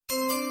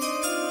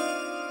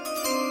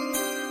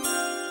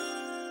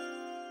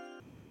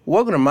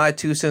Welcome to My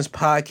Two Cents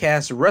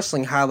Podcast,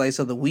 wrestling highlights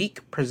of the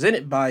week,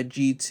 presented by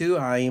G2.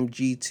 I am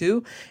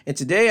G2, and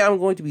today I'm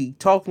going to be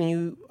talking to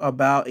you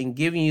about and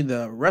giving you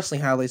the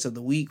wrestling highlights of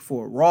the week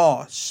for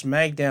Raw,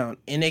 SmackDown,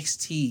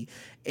 NXT,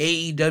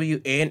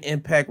 AEW, and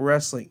Impact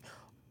Wrestling.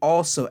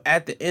 Also,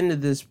 at the end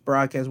of this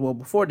broadcast,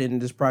 before the end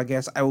of this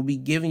broadcast, I will be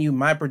giving you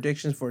my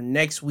predictions for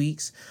next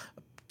week's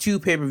two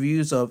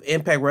pay-per-views of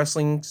Impact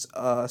Wrestling's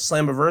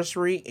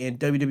Slammiversary and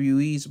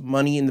WWE's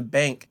Money in the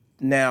Bank.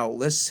 Now,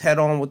 let's head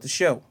on with the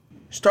show.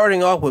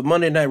 Starting off with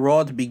Monday Night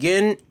Raw to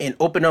begin and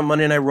open up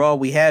Monday Night Raw,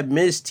 we had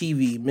Miz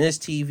TV. Miz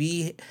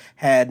TV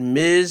had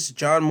Miz,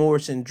 John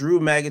Morrison, Drew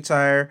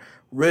McIntyre,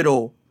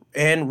 Riddle,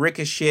 and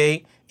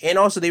Ricochet. And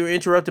also they were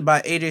interrupted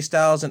by AJ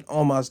Styles and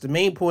Omos. The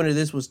main point of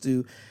this was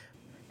to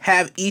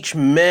have each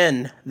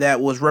man that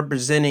was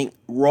representing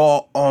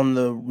Raw on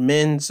the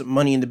men's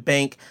Money in the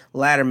Bank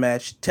ladder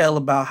match tell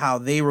about how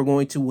they were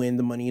going to win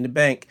the Money in the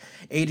Bank.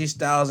 AJ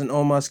Styles and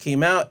Omos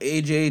came out.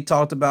 AJ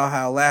talked about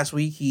how last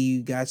week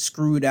he got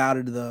screwed out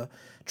of the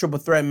triple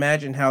threat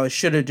match and how it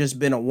should have just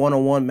been a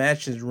one-on-one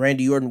match since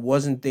Randy Orton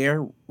wasn't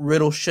there.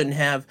 Riddle shouldn't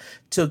have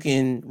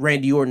taken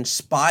Randy Orton's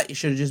spot. It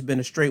should have just been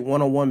a straight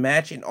one-on-one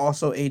match. And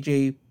also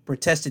AJ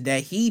protested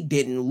that he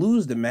didn't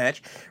lose the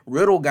match.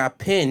 Riddle got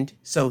pinned,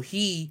 so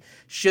he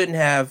shouldn't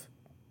have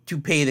to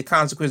pay the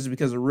consequences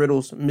because of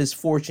Riddle's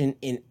misfortune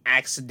in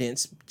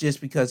accidents just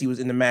because he was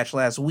in the match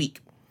last week.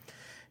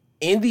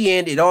 In the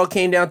end, it all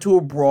came down to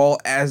a brawl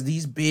as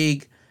these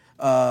big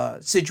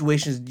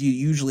situations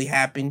usually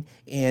happen,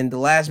 and the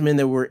last men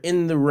that were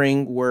in the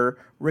ring were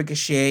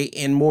Ricochet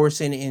and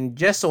Morrison, and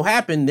just so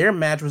happened their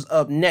match was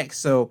up next.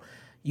 So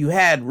you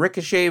had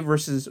Ricochet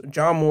versus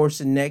John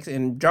Morrison next,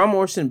 and John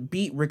Morrison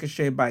beat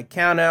Ricochet by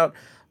countout.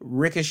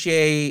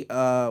 Ricochet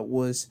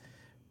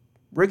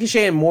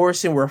and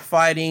Morrison were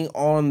fighting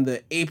on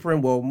the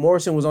apron. Well,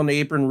 Morrison was on the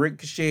apron.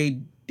 Ricochet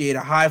did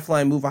a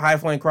high-flying move, a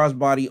high-flying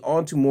crossbody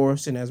onto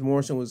Morrison as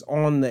Morrison was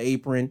on the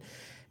apron,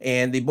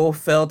 and they both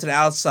fell to the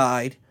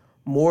outside.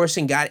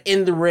 Morrison got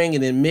in the ring,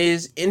 and then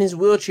Miz, in his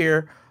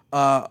wheelchair,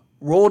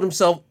 rolled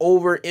himself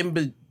over in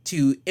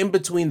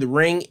between the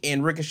ring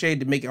and Ricochet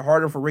to make it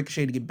harder for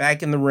Ricochet to get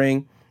back in the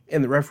ring,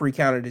 and the referee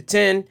counted to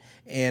 10,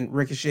 and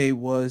Ricochet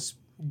was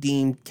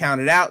deemed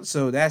counted out,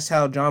 so that's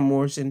how John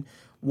Morrison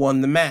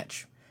won the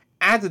match.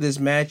 After this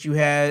match, you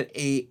had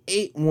a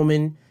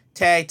 8-woman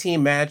tag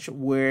team match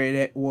where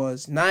it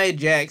was Nia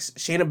Jax,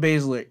 Shayna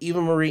Baszler,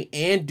 Eva Marie,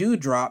 and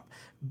Doudrop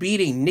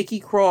beating Nikki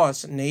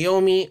Cross,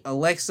 Naomi,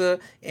 Alexa,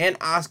 and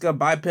Asuka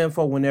by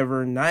pinfall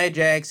whenever Nia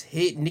Jax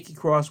hit Nikki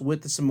Cross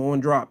with the Samoan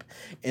drop.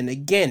 And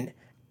again,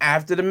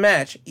 after the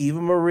match,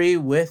 Eva Marie,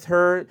 with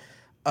her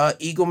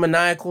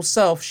egomaniacal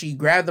self, she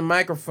grabbed the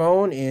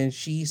microphone and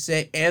she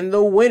said, and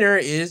the winner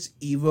is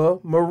Eva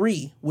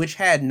Marie, which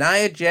had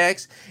Nia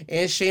Jax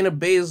and Shayna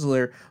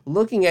Baszler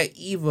looking at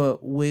Eva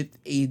with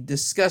a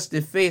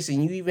disgusted face,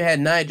 and you even had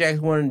Nia Jax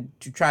wanting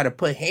to try to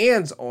put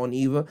hands on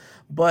Eva,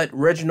 but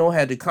Reginald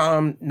had to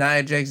calm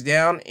Nia Jax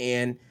down,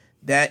 and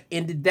that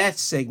ended that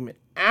segment.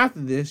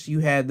 After this, you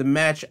had the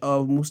match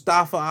of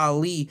Mustafa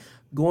Ali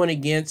going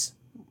against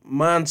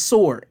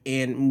Mansoor,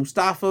 and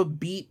Mustafa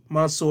beat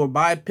Mansoor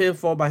by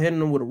pinfall by hitting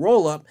him with a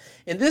roll-up.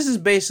 And this is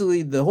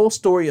basically the whole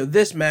story of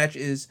this match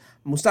is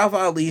Mustafa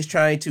Ali is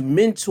trying to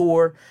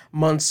mentor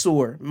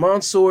Mansoor.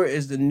 Mansoor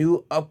is the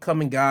new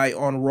upcoming guy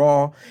on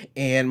Raw,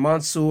 and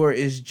Mansoor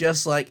is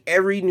just like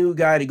every new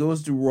guy that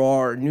goes to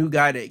Raw or new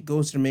guy that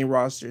goes to the main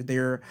roster.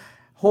 Their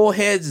whole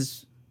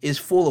heads is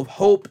full of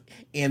hope,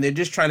 and they're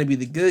just trying to be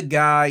the good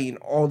guy and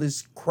all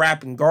this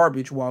crap and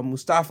garbage, while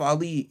Mustafa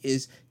Ali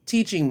is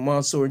teaching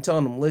Mansoor and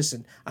telling him,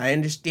 listen, I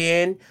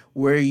understand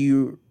where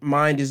your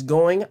mind is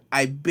going.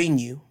 I've been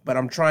you, but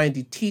I'm trying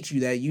to teach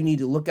you that you need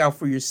to look out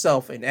for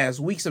yourself. And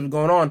as weeks have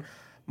gone on,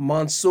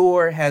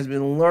 Mansoor has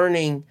been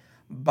learning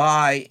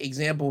by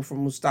example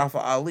from Mustafa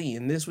Ali.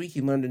 And this week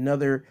he learned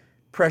another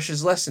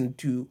precious lesson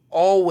to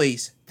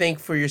always think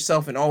for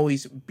yourself and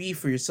always be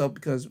for yourself,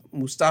 because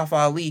Mustafa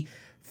Ali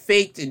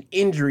faked an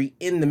injury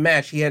in the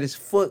match. He had his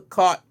foot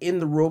caught in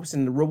the ropes,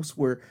 and the ropes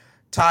were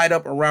tied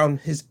up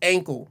around his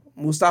ankle.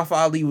 Mustafa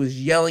Ali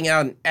was yelling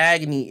out in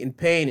agony and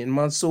pain, and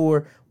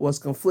Mansoor was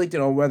conflicted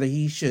on whether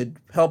he should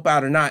help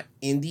out or not.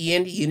 In the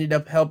end, he ended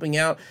up helping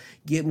out,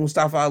 get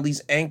Mustafa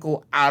Ali's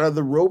ankle out of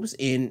the ropes,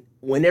 and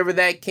whenever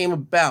that came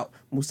about,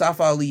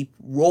 Mustafa Ali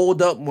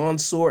rolled up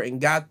Mansoor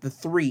and got the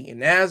 3.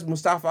 And as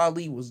Mustafa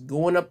Ali was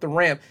going up the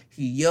ramp,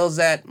 he yells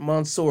at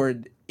Mansoor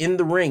in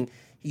the ring.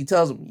 He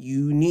tells him,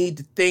 you need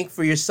to think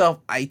for yourself.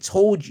 I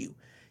told you.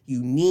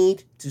 You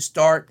need to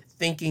start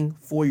thinking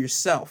for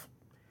yourself.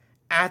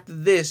 After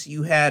this,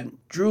 you had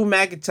Drew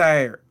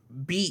McIntyre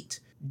beat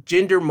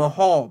Jinder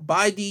Mahal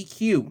by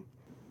DQ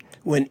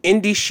when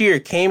Indy Sheer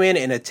came in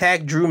and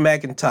attacked Drew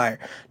McIntyre.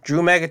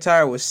 Drew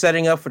McIntyre was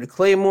setting up for the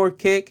Claymore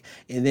kick,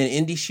 and then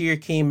Indy Sheer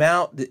came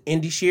out. The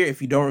Indy Sheer,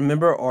 if you don't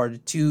remember, are the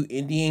two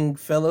Indian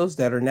fellows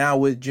that are now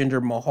with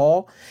Jinder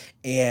Mahal.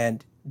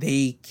 And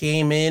They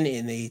came in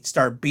and they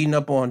start beating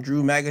up on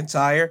Drew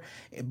McIntyre,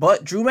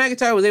 but Drew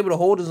McIntyre was able to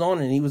hold his own,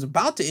 and he was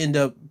about to end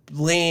up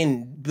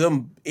laying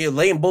both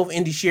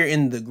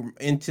Indie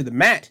into the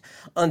mat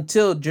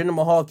until Jinder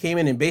Mahal came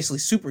in and basically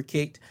super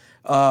kicked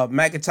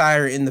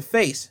McIntyre in the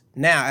face.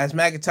 Now, as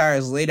McIntyre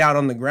is laid out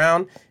on the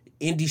ground,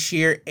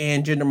 Indie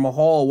and Jinder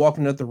Mahal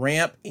walking up the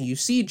ramp, and you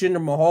see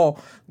Jinder Mahal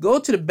go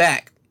to the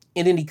back,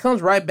 and then he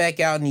comes right back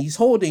out, and he's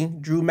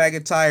holding Drew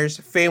McIntyre's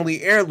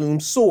family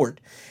heirloom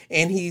sword.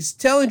 And he's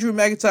telling Drew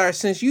McIntyre,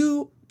 since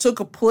you took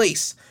a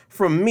place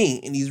from me,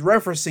 and he's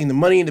referencing the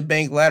Money in the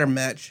Bank ladder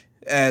match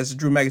as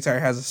Drew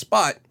McIntyre has a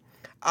spot,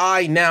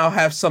 I now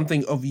have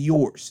something of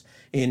yours.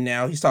 And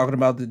now he's talking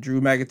about the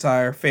Drew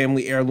McIntyre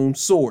family heirloom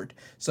sword.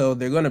 So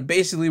they're going to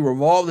basically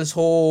revolve this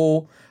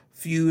whole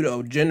feud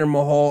of Jinder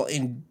Mahal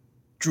and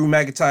Drew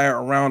McIntyre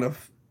around a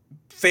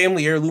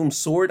family heirloom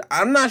sword.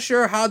 I'm not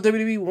sure how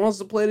WWE wants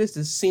to play this.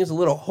 This seems a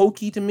little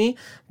hokey to me,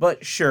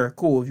 but sure,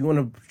 cool. If you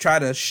want to try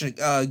to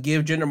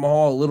give Jinder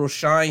Mahal a little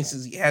shine,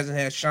 since he hasn't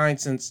had shine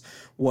since,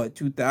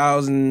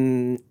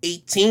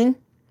 2018?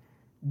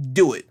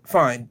 Do it.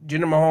 Fine.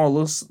 Jinder Mahal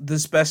looks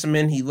this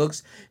specimen. He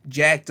looks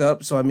jacked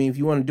up. So, I mean, if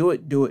you want to do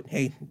it, do it.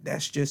 Hey,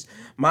 that's just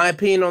my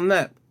opinion on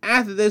that.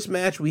 After this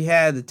match, we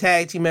had the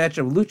tag team match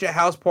of Lucha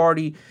House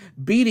Party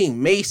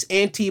beating Mace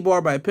and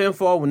T-Bar by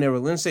pinfall whenever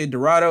Lince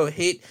Dorado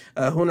hit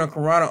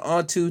Hurricanrana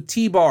onto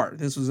T-Bar.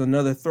 This was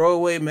another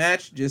throwaway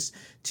match just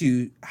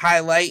to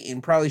highlight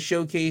and probably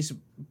showcase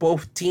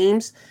both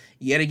teams.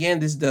 Yet again,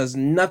 this does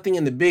nothing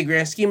in the big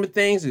grand scheme of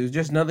things. It was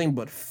just nothing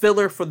but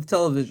filler for the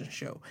television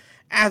show.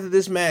 After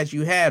this match,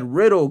 you had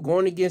Riddle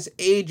going against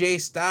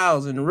AJ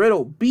Styles, and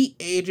Riddle beat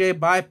AJ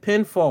by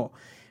pinfall.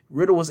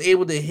 Riddle was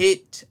able to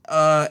hit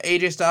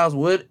AJ Styles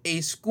with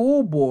a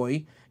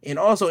schoolboy, and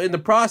also in the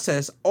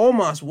process,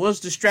 Omos was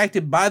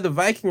distracted by the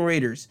Viking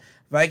Raiders.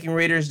 Viking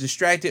Raiders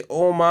distracted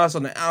Omos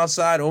on the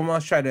outside.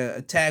 Omos tried to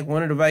attack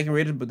one of the Viking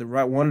Raiders, but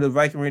one of the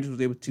Viking Raiders was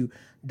able to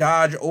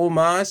dodge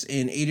Omos,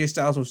 and AJ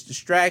Styles was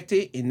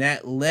distracted, and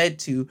that led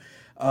to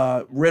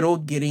Riddle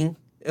getting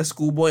a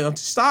schoolboy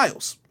onto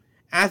Styles.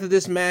 After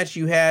this match,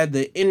 you had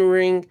the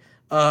in-ring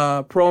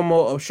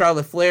promo of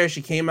Charlotte Flair.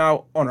 She came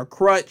out on a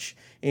crutch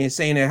and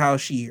saying that how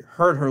she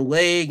hurt her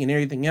leg and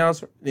everything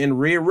else. Then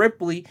Rhea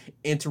Ripley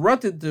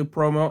interrupted the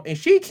promo, and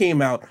she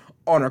came out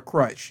on a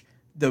crutch.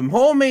 The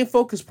whole main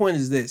focus point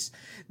is this.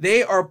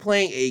 They are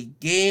playing a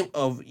game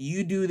of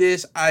you do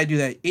this, I do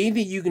that.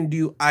 Anything you can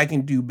do, I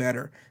can do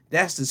better.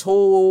 That's this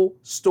whole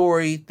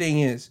story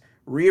thing is.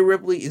 Rhea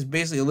Ripley is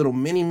basically a little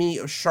mini-me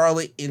of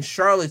Charlotte in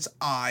Charlotte's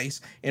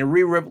eyes, and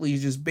Rhea Ripley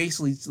is just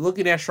basically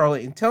looking at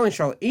Charlotte and telling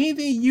Charlotte,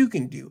 anything you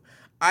can do,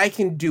 I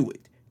can do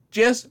it.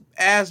 Just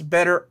as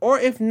better, or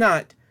if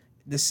not,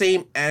 the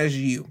same as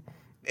you.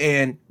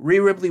 And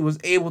Rhea Ripley was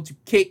able to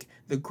kick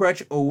the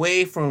crutch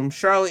away from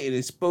Charlotte and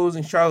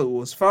exposing Charlotte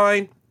was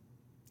fine.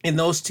 And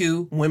those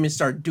two women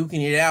start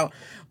duking it out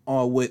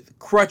with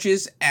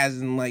crutches, as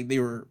in like they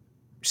were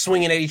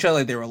swinging at each other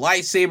like they were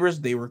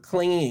lightsabers. They were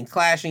clinging and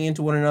clashing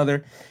into one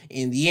another.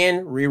 In the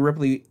end, Rhea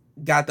Ripley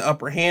got the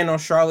upper hand on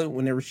Charlotte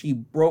whenever she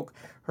broke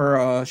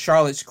her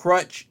Charlotte's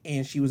crutch,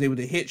 and she was able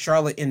to hit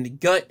Charlotte in the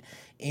gut.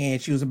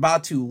 And she was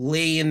about to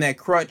lay in that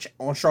crutch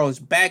on Charlotte's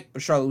back,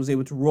 but Charlotte was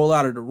able to roll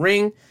out of the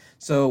ring.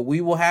 So we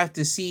will have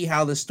to see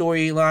how the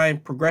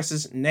storyline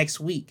progresses next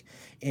week.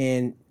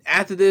 And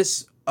after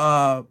this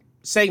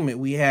segment,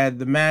 we had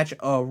the match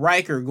of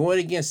Ryker going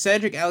against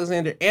Cedric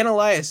Alexander and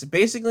Elias,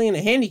 basically in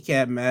a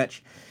handicap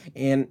match.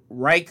 And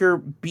Ryker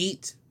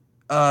beat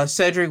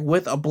Cedric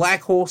with a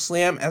black hole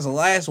slam as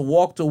Elias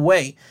walked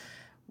away.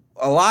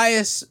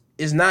 Elias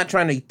is not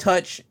trying to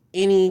touch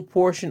any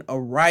portion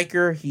of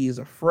Ryker. He is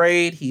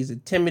afraid. He's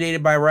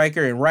intimidated by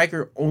Ryker, and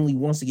Ryker only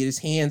wants to get his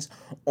hands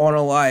on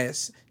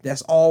Elias.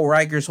 That's all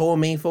Ryker's whole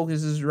main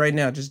focus is right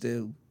now, just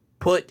to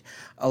put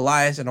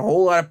Elias in a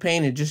whole lot of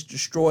pain and just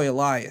destroy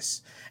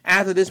Elias.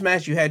 After this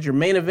match, you had your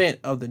main event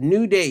of the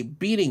New Day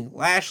beating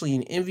Lashley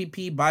and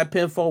MVP by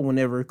pinfall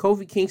whenever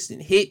Kofi Kingston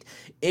hit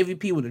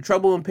MVP with a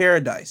Trouble in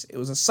Paradise. It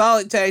was a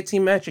solid tag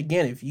team match.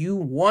 Again, if you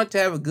want to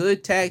have a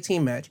good tag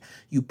team match,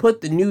 you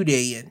put the New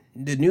Day in.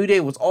 The New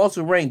Day was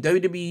also ranked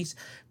WWE's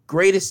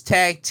greatest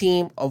tag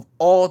team of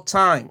all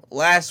time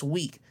last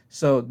week.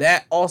 So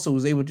that also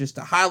was able just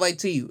to highlight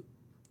to you.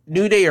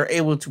 New Day are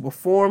able to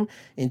perform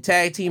in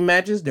tag team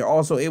matches. They're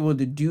also able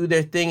to do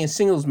their thing in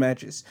singles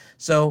matches.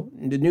 So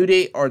the New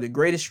Day are the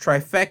greatest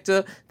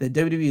trifecta that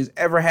WWE has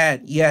ever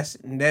had. Yes,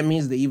 and that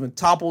means they even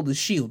toppled the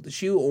Shield. The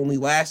Shield only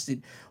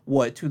lasted,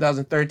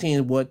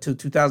 2013, to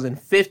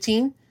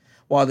 2015?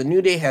 While the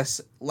New Day has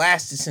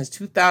lasted since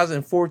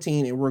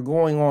 2014, and we're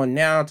going on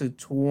now to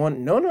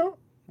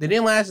they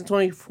didn't last in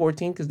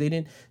 2014 because they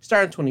didn't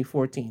start in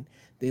 2014.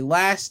 They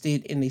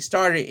lasted and they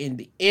started in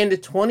the end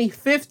of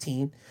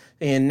 2015,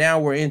 and now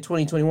we're in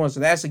 2021.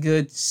 So that's a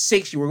good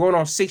 6 years. We're going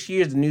on 6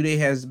 years. The New Day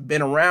has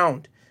been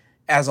around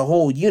as a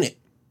whole unit.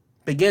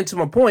 But getting to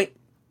my point,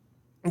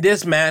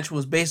 this match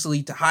was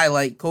basically to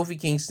highlight Kofi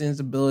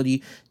Kingston's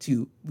ability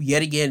to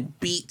yet again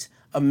beat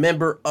a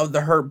member of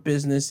the Hurt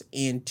Business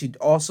and to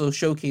also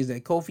showcase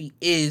that Kofi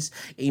is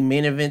a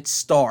main event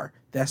star.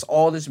 That's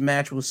all this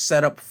match was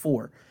set up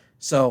for.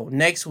 So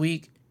next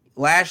week,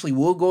 Lashley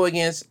will go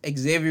against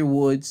Xavier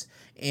Woods,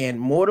 and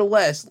more or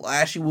less,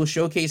 Lashley will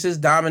showcase his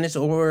dominance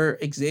over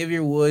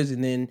Xavier Woods,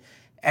 and then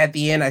at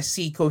the end, I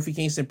see Kofi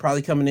Kingston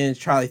probably coming in and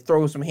try to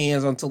throw some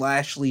hands onto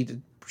Lashley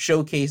to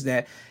showcase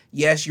that,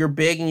 yes, you're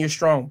big and you're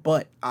strong,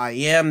 but I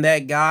am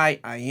that guy.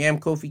 I am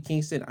Kofi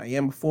Kingston. I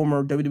am a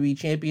former WWE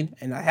champion,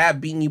 and I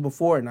have beaten you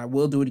before, and I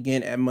will do it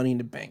again at Money in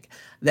the Bank.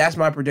 That's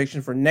my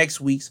prediction for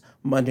next week's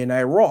Monday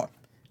Night Raw.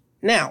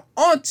 Now,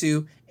 on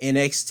to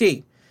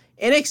NXT.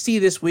 NXT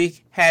this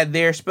week had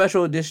their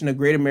special edition of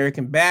Great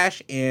American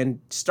Bash, and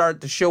start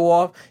the show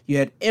off, you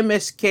had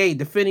MSK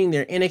defending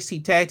their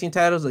NXT tag team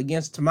titles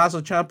against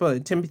Tommaso Ciampa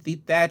and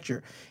Timothy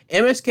Thatcher.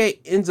 MSK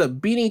ends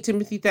up beating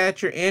Timothy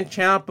Thatcher and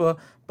Ciampa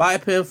by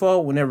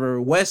pinfall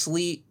whenever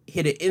Wesley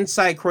hit an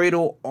inside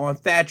cradle on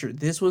Thatcher.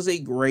 This was a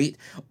great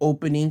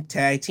opening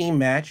tag team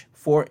match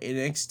for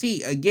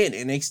NXT. Again,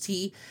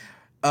 NXT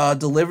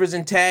delivers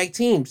in tag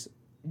teams.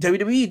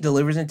 WWE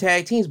delivers in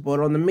tag teams, but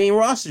on the main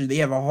roster, they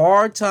have a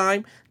hard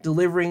time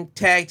delivering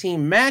tag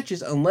team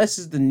matches unless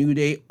it's the New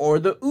Day or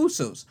the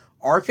Usos.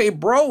 RK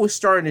Bro was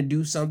starting to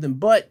do something,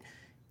 but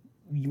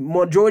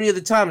majority of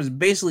the time it's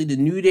basically the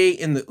New Day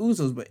and the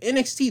Usos. But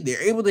NXT,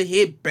 they're able to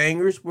hit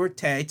bangers for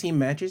tag team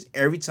matches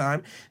every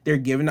time they're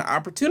given the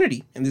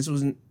opportunity, and this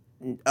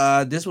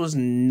was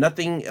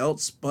nothing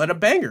else but a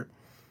banger.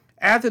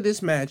 After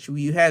this match,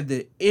 we had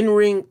the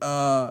in-ring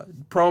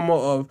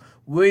promo of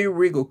William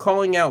Regal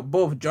calling out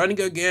both Johnny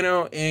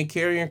Gargano and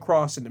Karrion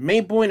Kross. And the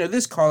main point of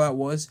this call-out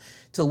was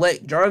to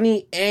let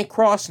Johnny and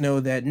Kross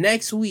know that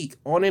next week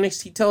on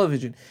NXT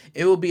television,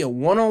 it will be a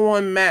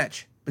one-on-one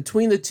match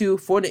between the two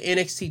for the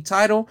NXT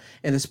title,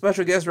 and the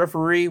special guest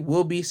referee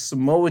will be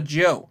Samoa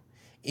Joe.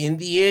 In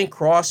the end,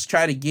 Kross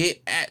tried to get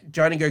at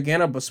Johnny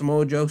Gargano, but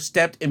Samoa Joe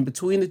stepped in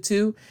between the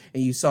two,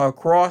 and you saw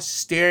Kross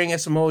staring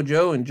at Samoa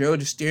Joe and Joe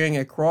just staring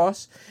at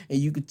Kross, and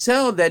you could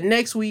tell that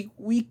next week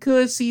we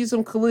could see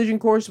some collision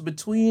course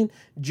between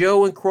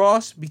Joe and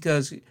Kross,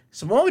 because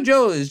Samoa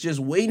Joe is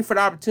just waiting for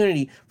the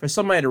opportunity for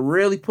somebody to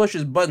really push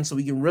his button so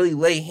he can really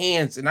lay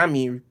hands, and I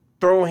mean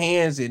throw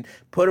hands and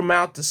put him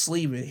out to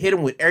sleep and hit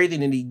him with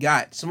everything that he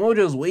got. Samoa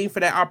Joe's waiting for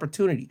that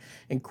opportunity,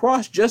 and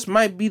Kross just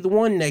might be the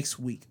one next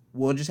week.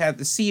 We'll just have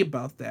to see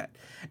about that.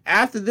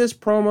 After this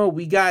promo,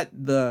 we got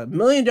the $1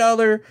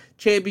 Million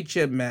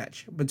Championship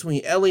match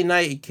between LA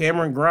Knight and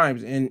Cameron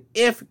Grimes. And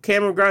if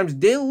Cameron Grimes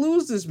did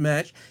lose this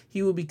match,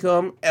 he will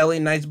become LA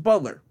Knight's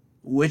butler.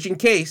 Which, in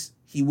case,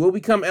 he will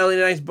become LA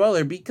Knight's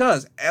butler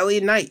because LA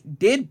Knight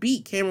did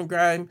beat Cameron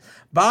Grimes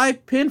by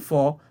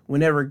pinfall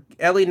whenever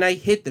LA Knight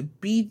hit the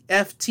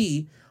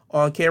BFT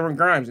on Cameron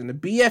Grimes. And the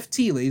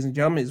BFT, ladies and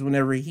gentlemen, is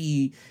whenever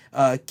he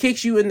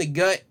kicks you in the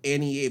gut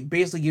and he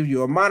basically gives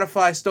you a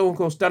modified Stone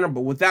Cold Stunner,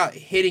 but without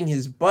hitting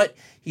his butt,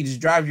 he just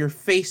drives your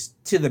face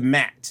to the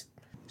mat.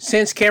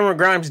 Since Cameron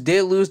Grimes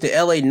did lose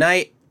to LA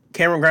Knight,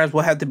 Cameron Grimes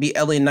will have to be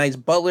LA Knight's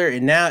butler,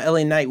 and now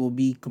LA Knight will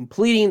be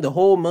completing the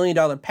whole $1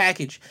 Million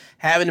package,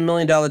 having the $1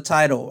 Million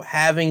title,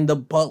 having the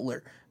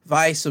butler,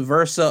 vice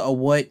versa of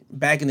what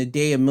back in the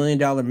day, $1 Million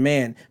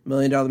Man. $1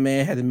 Million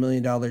Man had the $1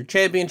 Million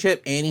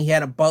championship, and he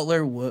had a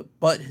butler,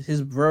 but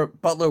his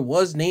butler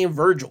was named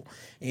Virgil.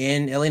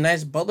 And LA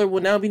Knight's butler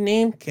will now be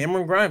named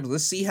Cameron Grimes.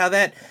 Let's see how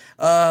that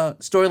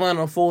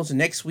storyline unfolds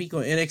next week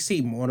on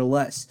NXT, more or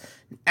less.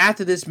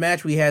 After this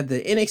match, we had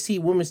the NXT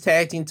Women's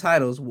Tag Team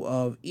titles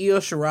of Io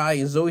Shirai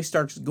and Zoe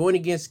Starks going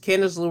against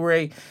Candice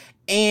LeRae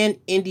and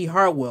Indy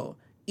Hartwell.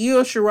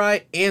 Io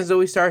Shirai and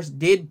Zoe Starks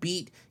did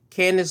beat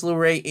Candice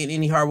LeRae and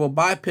Indy Hartwell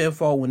by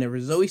pinfall whenever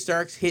Zoe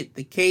Starks hit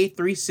the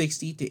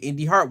K360 to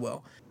Indy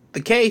Hartwell.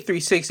 The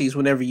K360 is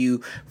whenever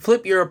you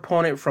flip your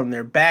opponent from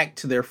their back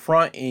to their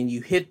front and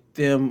you hit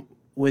them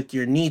with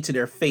your knee to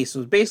their face.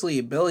 So it's basically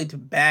ability to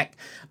back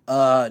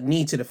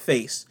knee to the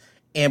face.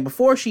 And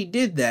before she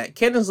did that,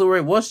 Candice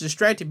LeRae was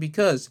distracted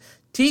because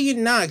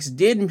Tegan Nox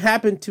did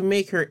happen to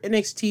make her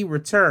NXT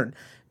return.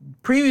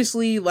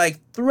 Previously, like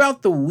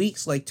throughout the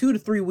weeks, like 2 to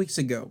 3 weeks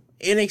ago,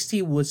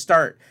 NXT would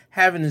start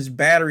having this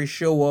battery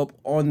show up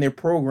on their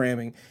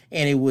programming,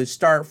 and it would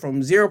start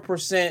from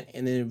 0%,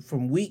 and then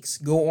from weeks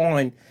go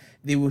on,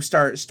 they will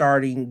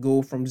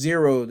go from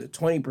 0 to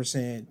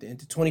 20%, then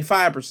to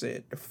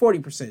 25%, to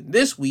 40%.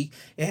 This week,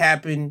 it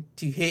happened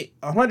to hit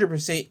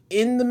 100%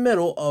 in the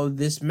middle of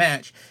this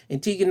match,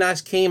 and Tegan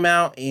Nox came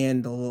out,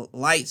 and the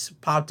lights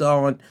popped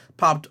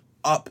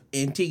up,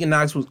 and Tegan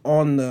Nox was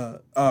on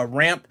the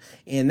ramp,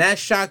 and that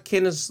shocked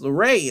Candice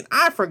LeRae. And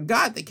I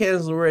forgot that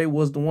Candice LeRae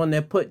was the one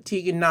that put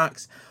Tegan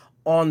Nox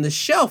on the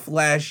shelf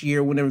last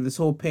year whenever this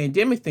whole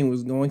pandemic thing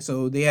was going,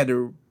 so they had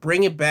to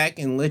bring it back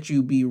and let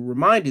you be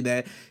reminded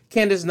that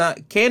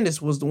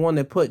Candice was the one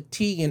that put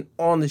Tegan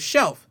on the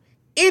shelf.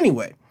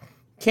 Anyway,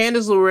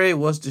 Candice LeRae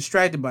was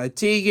distracted by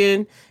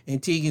Tegan,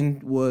 and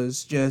Tegan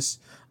was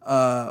just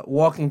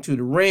walking to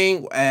the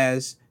ring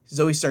as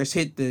Zoe Starks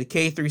hit the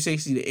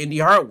K360 to Indy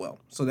Hartwell.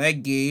 So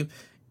that gave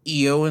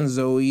Io and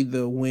Zoe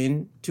the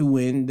win to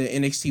win the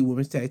NXT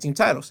Women's Tag Team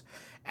titles.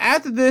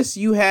 After this,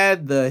 you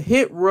had the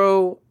Hit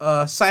Row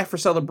Cypher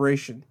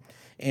celebration.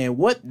 And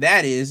what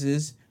that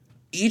is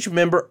each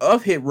member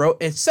of Hit Row,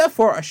 except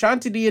for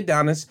Ashanti the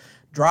Adonis,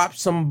 dropped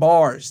some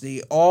bars.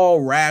 They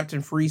all rapped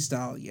and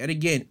freestyle. Yet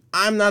again,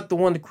 I'm not the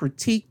one to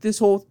critique this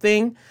whole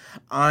thing.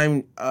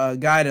 I'm a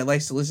guy that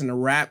likes to listen to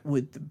rap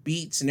with the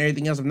beats and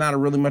everything else. I'm not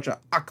really much a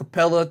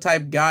acapella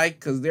type guy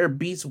because their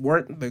beats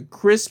weren't the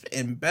crisp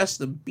and best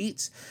of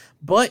beats.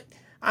 But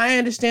I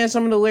understand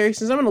some of the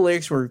lyrics, and some of the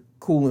lyrics were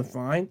cool and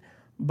fine.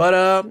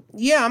 But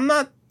yeah, I'm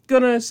not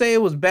gonna say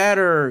it was bad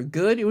or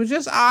good. It was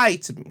just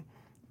alright to me.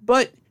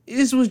 But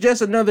this was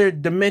just another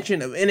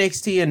dimension of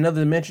NXT,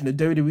 another dimension of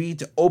WWE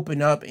to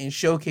open up and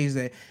showcase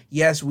that,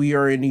 yes, we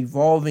are an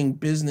evolving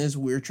business.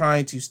 We're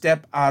trying to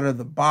step out of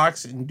the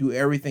box and do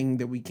everything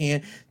that we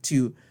can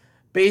to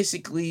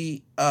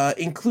basically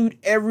include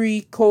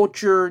every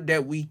culture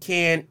that we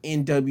can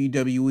in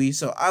WWE.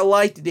 So I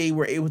like that they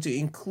were able to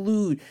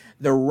include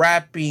the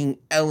rapping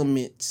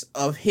elements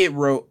of Hit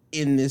Row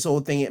in this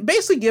whole thing and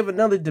basically give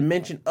another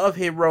dimension of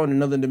Hit Row and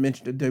another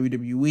dimension of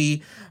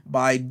WWE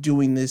by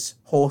doing this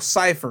whole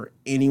cypher.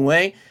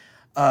 Anyway,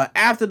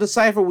 after the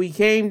cypher, we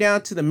came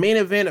down to the main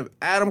event of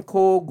Adam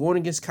Cole going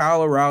against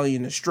Kyle O'Reilly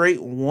in a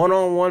straight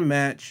one-on-one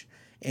match.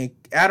 And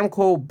Adam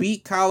Cole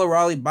beat Kyle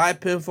O'Reilly by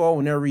pinfall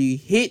whenever he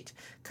hit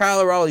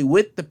Kyle O'Reilly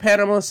with the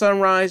Panama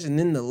Sunrise and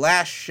then the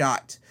last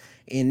shot.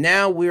 And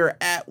now we're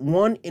at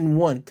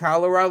 1-1.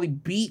 Kyle O'Reilly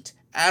beat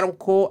Adam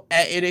Cole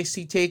at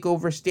NXT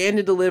TakeOver Stand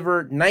and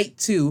Deliver Night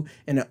 2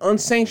 in an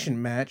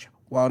unsanctioned match,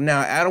 while now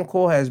Adam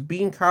Cole has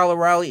beaten Kyle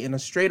O'Reilly in a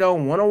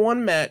straight-on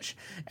one-on-one match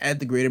at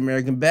the Great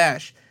American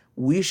Bash.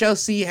 We shall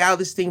see how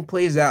this thing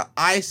plays out.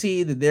 I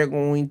see that they're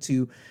going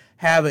to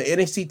have an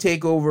NXT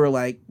TakeOver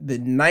like the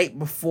night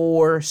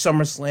before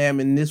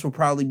SummerSlam, and this will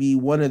probably be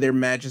one of their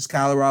matches,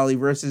 Kyle O'Reilly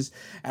versus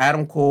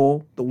Adam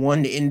Cole, the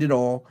one to end it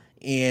all.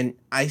 And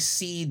I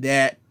see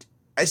that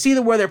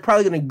where they're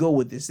probably going to go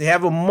with this. They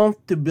have a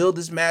month to build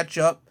this match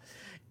up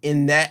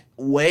in that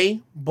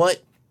way,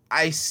 but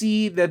I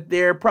see that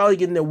they're probably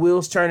getting their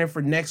wheels turning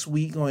for next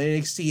week on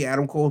NXT.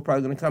 Adam Cole is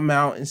probably going to come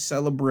out and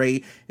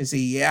celebrate and say,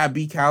 yeah, I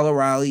beat Kyle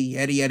O'Reilly,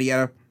 yada, yada,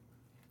 yada.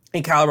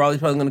 And Kyle O'Reilly's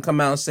probably going to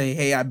come out and say,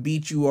 hey, I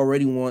beat you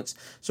already once,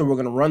 so we're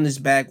going to run this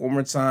back one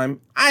more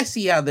time. I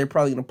see how they're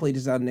probably going to play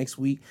this out next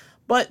week,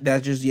 but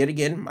that's just, yet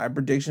again, my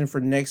prediction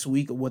for next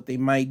week of what they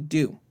might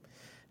do.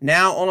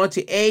 Now on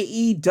to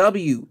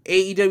AEW.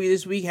 AEW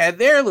this week had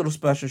their little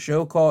special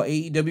show called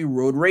AEW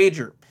Road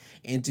Rager.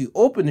 And to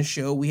open the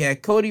show, we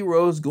had Cody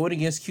Rhodes going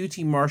against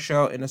QT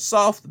Marshall in a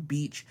soft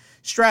beach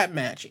strap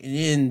match. And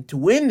then to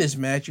win this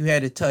match, you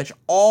had to touch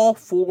all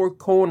four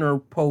corner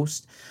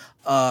posts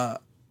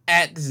not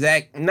at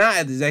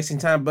the exact same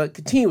time, but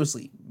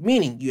continuously.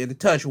 Meaning you had to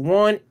touch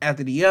one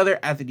after the other,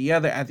 after the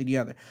other, after the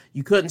other.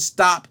 You couldn't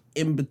stop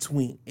in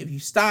between. If you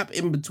stop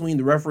in between,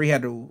 the referee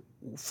had to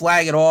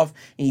flag it off,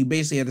 and you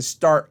basically had to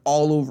start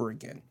all over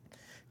again.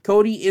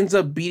 Cody ends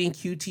up beating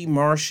QT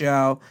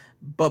Marshall,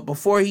 but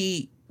before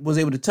he was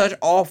able to touch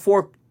all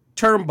four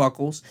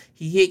turnbuckles,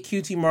 he hit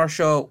QT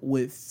Marshall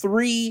with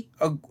 3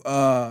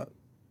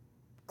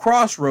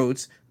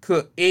 crossroads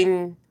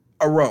in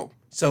a row.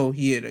 So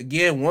he hit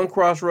again one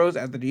crossroads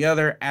after the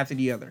other, after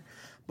the other.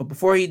 But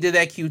before he did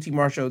that, QT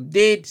Marshall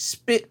did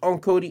spit on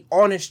Cody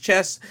on his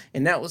chest,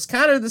 and that was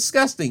kind of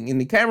disgusting. And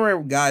the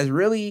camera guys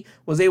really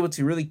was able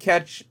to really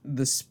catch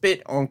the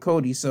spit on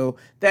Cody, so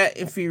that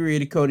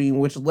infuriated Cody,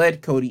 which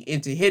led Cody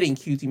into hitting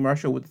QT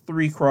Marshall with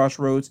 3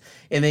 crossroads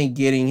and then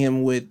getting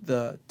him with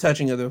the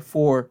touching of the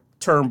 4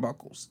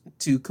 turnbuckles,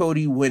 to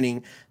Cody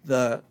winning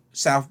the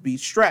South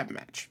Beach strap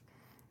match.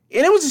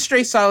 And it was a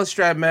straight solid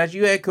strap match.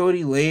 You had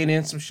Cody laying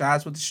in some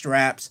shots with the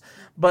straps,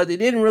 but they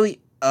didn't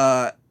really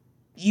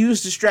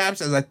use the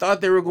straps as I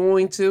thought they were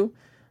going to.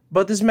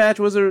 But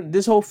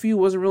this whole feud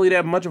wasn't really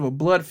that much of a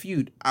blood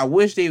feud. I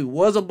wish it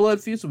was a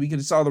blood feud so we could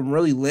have saw them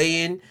really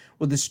lay in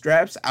with the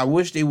straps. I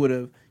wish they would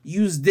have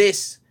used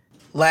this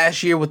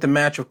last year with the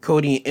match of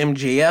Cody and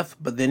MJF.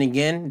 But then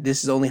again,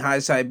 this is only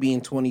hindsight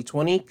being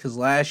 2020, because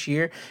last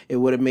year it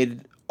would have made it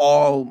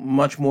all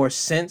much more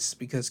sense,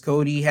 because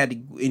Cody had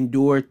to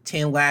endure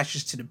 10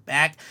 lashes to the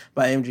back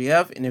by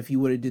MJF. And if he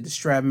would have did the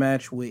strap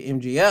match with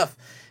MJF,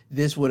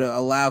 this would have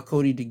allowed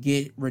Cody to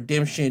get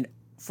redemption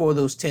for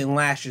those 10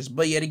 lashes.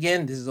 But yet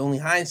again, this is only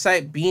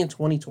hindsight being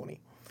 2020.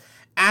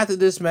 After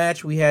this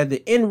match, we had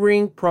the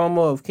in-ring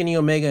promo of Kenny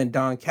Omega and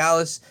Don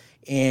Callis.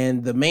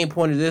 And the main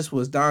point of this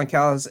was Don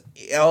Callis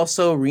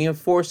also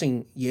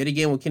reinforcing yet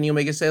again what Kenny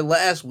Omega said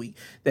last week,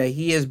 that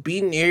he has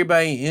beaten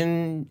everybody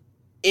in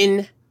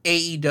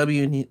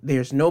AEW, and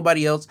there's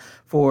nobody else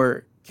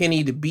for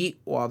Kenny to beat,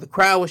 while the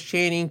crowd was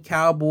chanting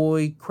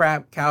cowboy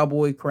crap,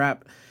 cowboy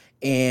crap.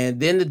 And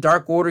then the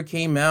Dark Order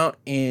came out,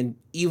 and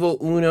Evil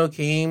Uno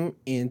came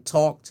and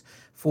talked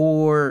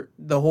for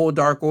the whole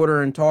Dark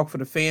Order and talk for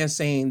the fans,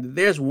 saying that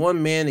there's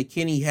one man that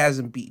Kenny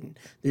hasn't beaten.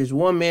 There's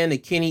one man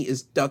that Kenny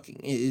is ducking.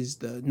 It is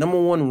the number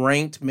one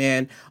ranked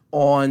man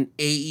on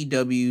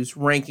AEW's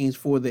rankings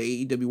for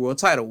the AEW World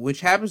title, which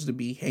happens to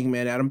be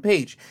Hangman Adam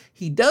Page.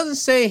 He doesn't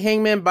say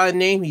Hangman by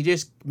name. He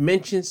just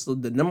mentions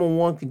the number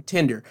one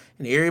contender,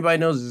 and everybody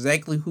knows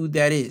exactly who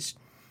that is.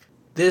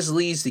 This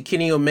leads to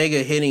Kenny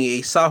Omega hitting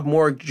a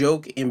sophomoric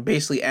joke and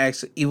basically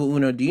asks Evil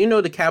Uno, do you know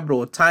the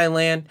capital of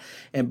Thailand?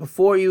 And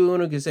before Evil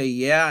Uno can say,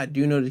 yeah, I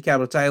do know the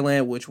capital of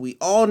Thailand, which we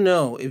all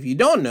know. If you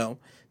don't know,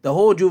 the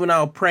whole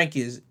juvenile prank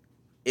is,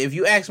 if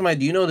you ask somebody,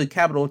 do you know the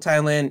capital of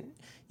Thailand?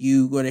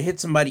 You're going to hit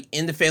somebody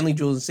in the family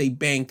jewels and say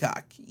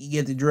Bangkok. You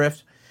get the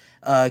drift?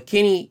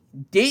 Kenny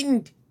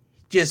didn't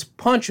just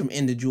punch him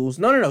in the jewels.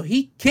 No.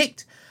 He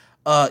kicked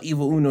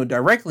Evil Uno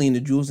directly in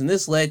the jewels, and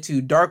this led to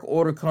Dark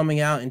Order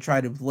coming out and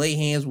try to lay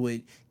hands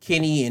with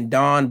Kenny and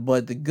Don,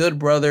 but the Good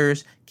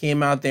Brothers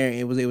came out there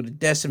and was able to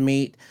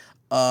decimate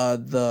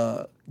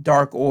the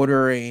Dark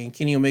Order, and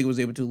Kenny Omega was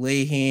able to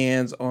lay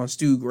hands on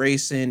Stu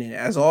Grayson. And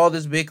as all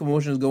this big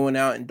commotion is going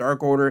out and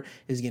Dark Order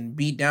is getting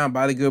beat down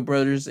by the Good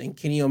Brothers and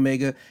Kenny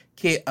Omega,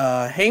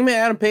 Hangman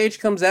Adam Page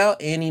comes out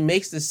and he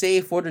makes the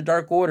save for the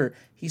Dark Order.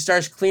 He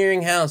starts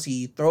clearing house.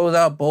 He throws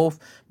out both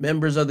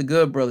members of the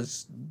Good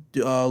Brothers,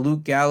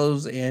 Luke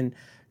Gallows and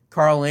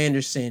Carl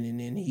Anderson, and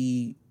then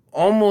he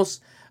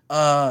almost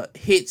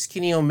hits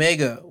Kenny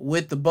Omega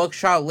with the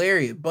buckshot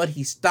lariat, but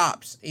he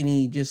stops and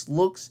he just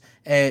looks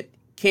at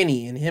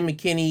Kenny, and him and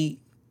Kenny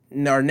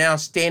are now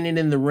standing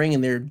in the ring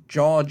and they're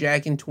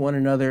jaw-jacking to one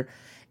another,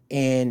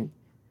 and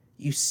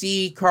you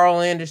see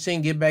Carl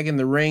Anderson get back in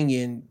the ring,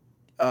 and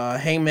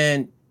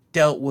Hangman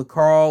dealt with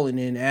Carl, and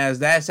then as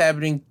that's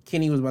happening,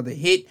 Kenny was about to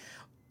hit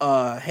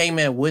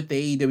Hangman with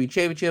the AEW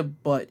Championship,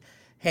 but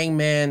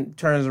Hangman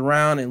turns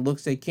around and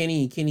looks at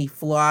Kenny, and Kenny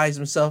flies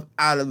himself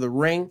out of the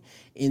ring.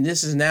 And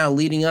this is now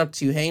leading up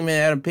to Hangman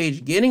Adam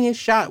Page getting his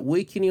shot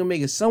with Kenny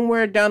Omega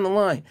somewhere down the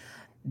line.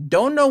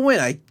 Don't know when.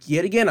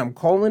 I'm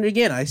calling it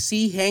again. I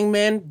see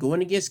Hangman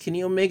going against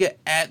Kenny Omega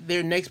at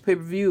their next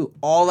pay-per-view,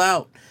 All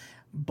Out.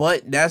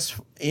 But that's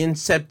in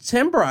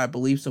September, I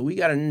believe. So we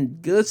got a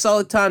good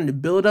solid time to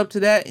build up to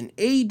that. And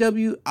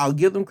AEW, I'll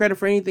give them credit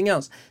for anything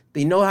else.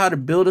 They know how to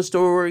build a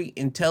story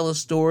and tell a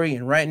story.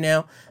 And right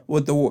now,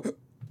 with the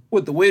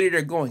way that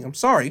they're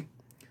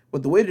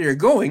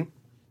going,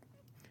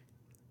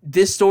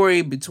 this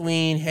story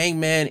between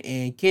Hangman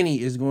and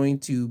Kenny is going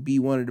to be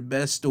one of the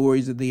best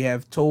stories that they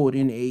have told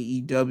in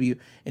AEW.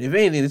 And if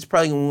anything, it's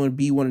probably going to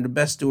be one of the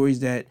best stories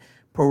that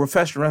Pro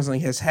Professional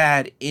Wrestling has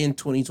had in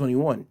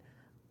 2021.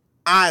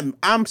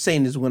 I'm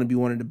saying this is going to be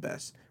one of the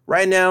best.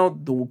 Right now,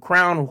 the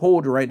crown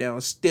holder right now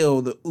is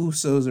still the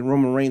Usos and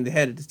Roman Reigns, the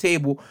head of the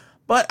table.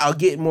 But I'll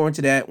get more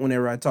into that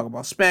whenever I talk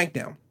about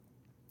SmackDown.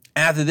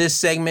 After this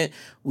segment,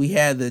 we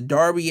had the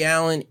Darby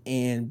Allin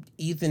and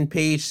Ethan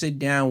Page sit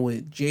down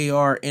with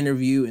JR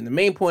interview. And the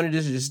main point of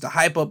this is just to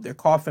hype up their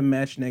coffin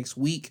match next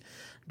week.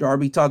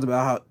 Darby talked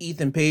about how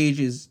Ethan Page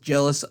is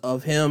jealous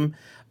of him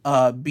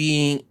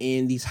being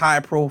in these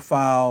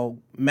high-profile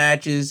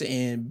matches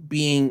and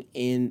being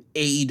in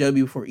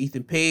AEW for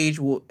Ethan Page.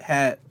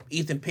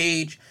 Ethan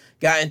Page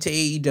got into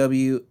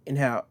AEW, and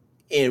how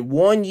in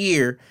 1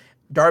 year,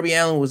 Darby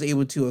Allin was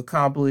able to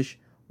accomplish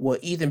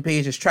what Ethan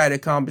Page has tried to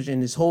accomplish in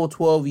his whole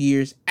 12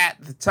 years at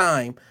the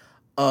time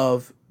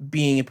of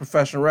being in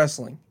professional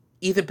wrestling.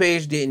 Ethan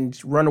Page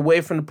didn't run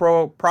away from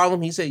the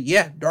problem. He said,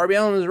 yeah, Darby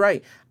Allin is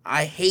right.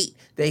 I hate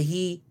that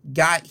he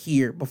got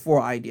here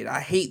before I did.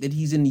 I hate that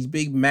he's in these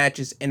big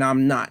matches and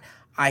I'm not.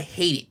 I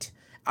hate it.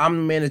 I'm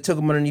the man that took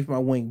him underneath my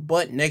wing.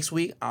 But next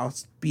week, I'll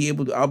be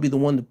the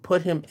one to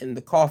put him in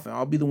the coffin.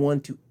 I'll be the one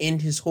to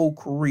end his whole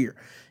career.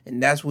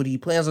 And that's what he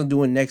plans on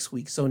doing next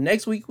week. So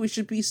next week, we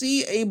should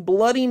see a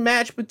bloody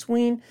match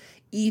between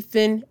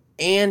Ethan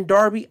and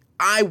Darby.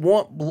 I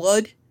want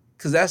blood,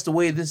 because that's the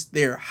way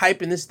they're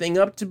hyping this thing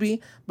up to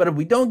be. But if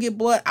we don't get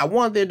blood, I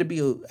want there to be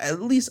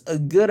at least a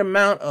good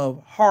amount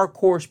of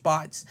hardcore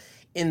spots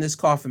in this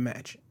coffin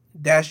match.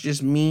 That's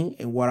just me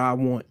and what I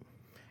want.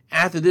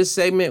 After this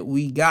segment,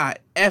 we got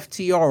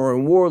FTR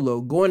and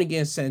Wardlow going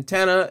against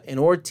Santana and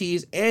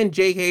Ortiz and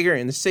Jake Hager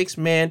in the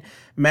 6-man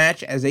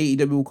match, as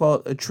AEW will call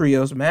it, a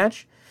trios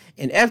match.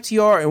 And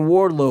FTR and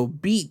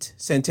Wardlow beat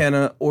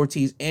Santana,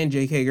 Ortiz, and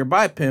Jake Hager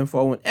by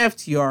pinfall when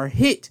FTR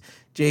hit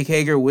Jake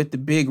Hager with the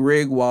big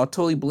rig while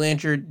Tully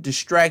Blanchard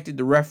distracted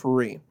the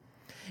referee.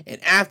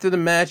 And after the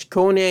match,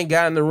 Konnan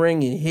got in the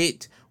ring and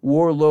hit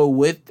Wardlow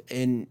with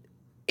an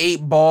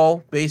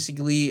 8-ball.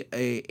 Basically,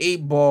 a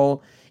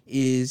 8-ball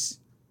is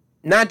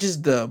not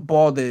just the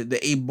ball, the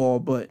 8-ball,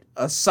 but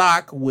a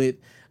sock with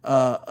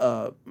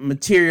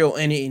material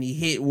in it, and he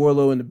hit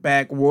Wardlow in the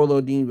back.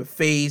 Wardlow didn't even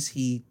phase.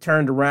 He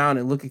turned around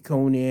and looked at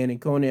Konnan, and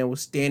Konnan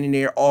was standing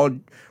there all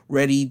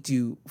ready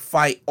to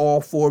fight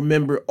all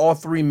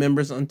three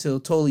members until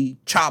Tully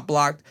chop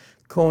blocked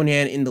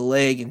Konnan in the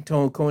leg, and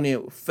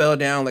Konnan fell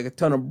down like a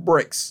ton of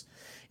bricks.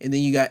 And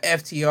then you got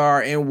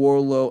FTR and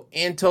Wardlow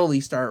and Tully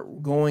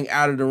start going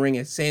out of the ring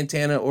as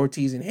Santana,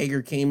 Ortiz, and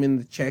Hager came in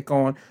to check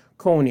on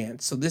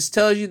Konnan. So this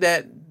tells you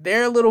that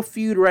their little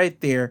feud right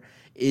there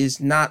is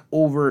not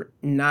over,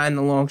 not in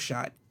the long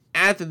shot.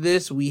 After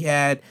this, we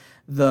had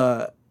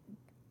the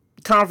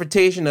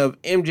confrontation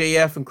of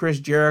MJF and Chris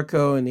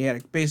Jericho, and they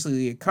had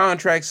basically a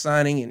contract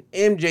signing, and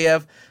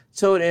MJF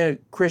told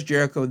Chris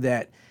Jericho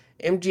that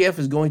MJF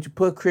is going to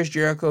put Chris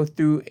Jericho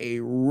through a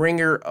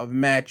ringer of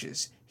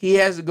matches. He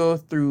has to go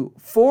through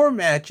 4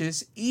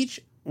 matches. Each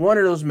one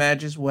of those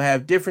matches will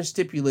have different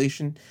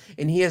stipulation,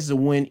 and he has to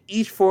win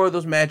each 4 of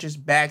those matches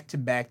back to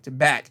back to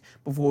back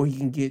before he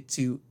can get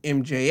to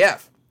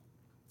MJF.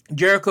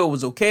 Jericho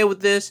was okay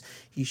with this.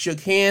 He shook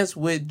hands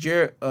with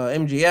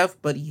MJF,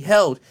 but he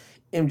held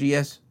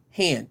MJF's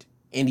hand,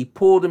 and he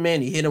pulled him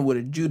in. He hit him with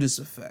a Judas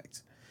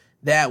effect.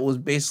 That was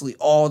basically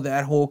all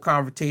that whole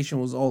confrontation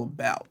was all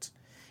about.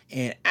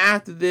 And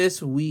after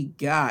this, we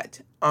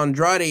got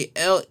Andrade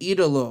El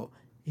Idolo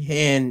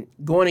and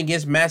going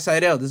against Matt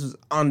Sydal. This was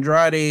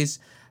Andrade's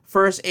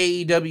first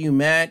AEW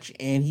match,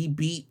 and he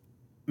beat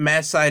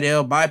Matt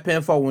Sydal by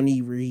pinfall when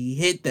he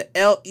hit the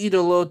El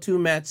Idolo to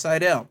Matt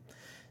Sydal.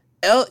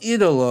 El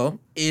Idolo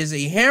is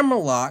a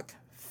hammerlock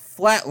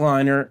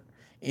flatliner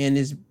and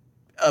is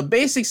a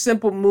basic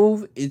simple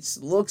move. It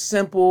looks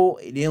simple.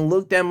 It didn't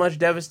look that much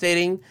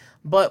devastating,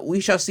 but we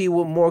shall see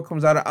what more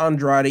comes out of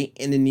Andrade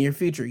in the near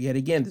future. Yet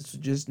again, this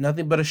was just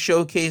nothing but a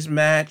showcase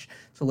match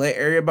to let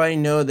everybody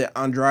know that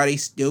Andrade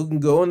still can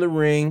go in the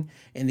ring,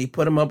 and they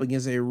put him up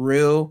against a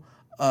real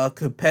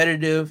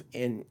competitive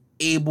and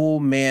able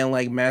man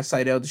like Matt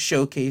Sydal to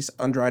showcase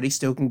Andrade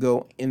still can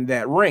go in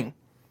that ring.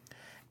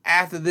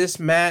 After this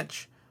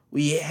match,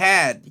 we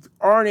had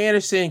Arn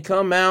Anderson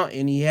come out,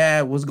 and he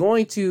was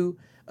going to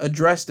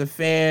address the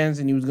fans,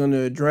 and he was going to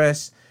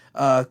address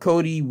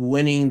Cody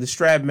winning the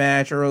strap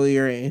match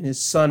earlier and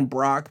his son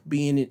Brock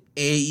being in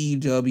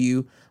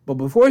AEW. But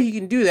before he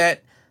can do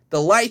that, the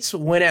lights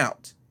went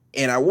out.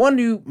 And I want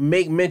to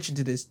make mention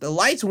to this. The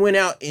lights went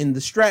out in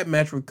the strap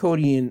match with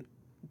Cody and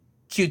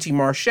QT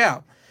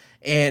Marshall.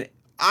 And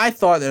I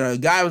thought that a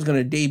guy was going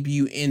to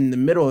debut in the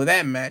middle of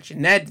that match,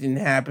 and that didn't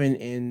happen.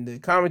 And the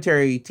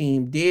commentary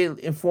team did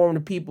inform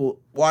the people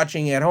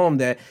watching at home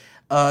that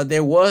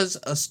there was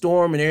a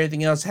storm and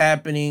everything else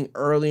happening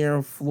earlier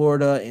in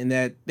Florida, and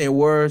that there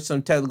were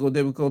some technical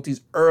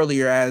difficulties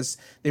earlier as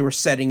they were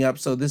setting up.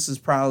 So this is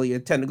probably a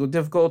technical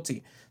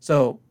difficulty.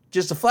 So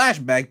just a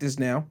flashback this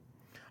now.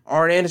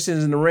 Arn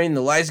Anderson's in the ring,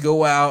 the lights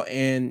go out,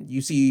 and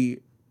you see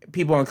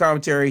people on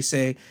commentary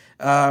say,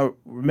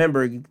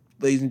 remember,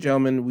 ladies and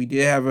gentlemen, we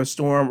did have a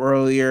storm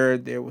earlier.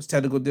 There was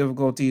technical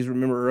difficulties,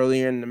 remember,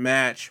 earlier in the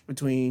match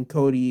between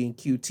Cody and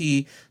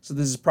QT. So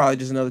this is probably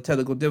just another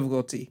technical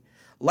difficulty.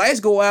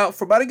 Lights go out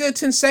for about a good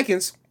 10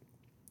 seconds.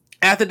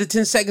 After the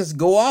 10 seconds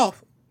go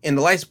off and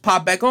the lights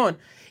pop back on,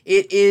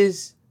 it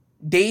is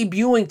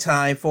debuting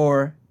time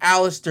for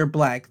Aleister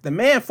Black, the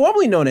man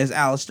formerly known as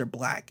Aleister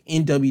Black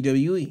in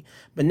WWE.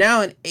 But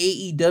now in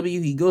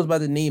AEW, he goes by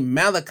the name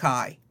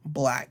Malachi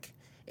Black.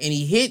 And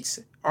he hits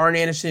Arn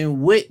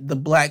Anderson with the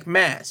Black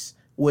Mass,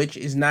 which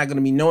is not going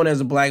to be known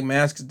as a Black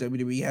Mass because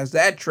WWE has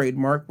that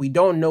trademark. We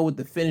don't know what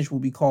the finish will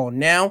be called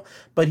now,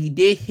 but he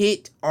did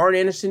hit Arn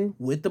Anderson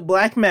with the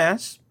Black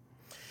Mass,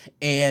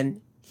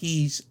 and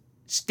he's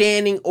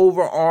standing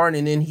over Arn,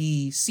 and then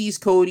he sees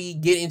Cody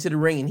get into the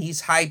ring, and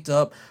he's hyped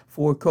up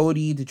for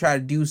Cody to try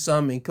to do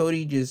something, and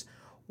Cody just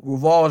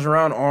revolves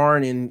around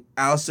Arn, and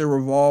Aleister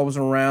revolves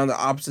around the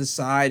opposite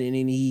side, and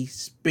then he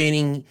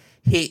spinning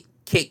hit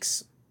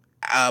kicks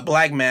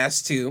Black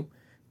Mass to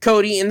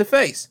Cody in the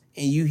face.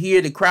 And you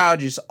hear the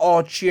crowd just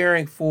all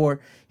cheering for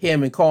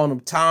him and calling him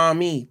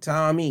Tommy.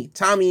 Tommy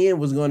End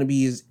was going to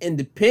be his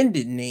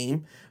independent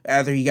name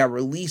after he got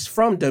released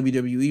from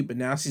WWE, but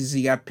now since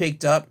he got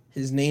picked up,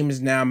 his name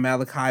is now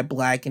Malachi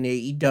Black in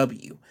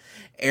AEW.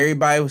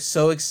 Everybody was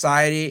so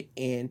excited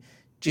and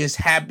just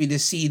happy to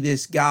see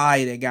this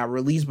guy that got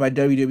released by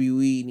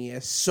WWE, and he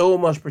has so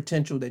much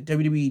potential that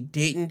WWE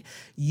didn't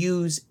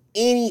use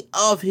any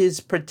of his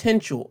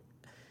potential.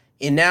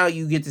 And now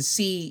you get to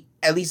see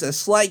at least a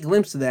slight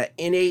glimpse of that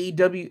in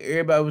AEW.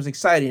 Everybody was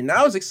excited, and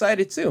I was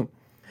excited too.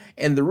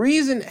 And the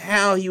reason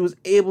how he was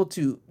able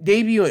to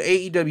debut at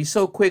AEW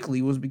so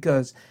quickly was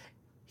because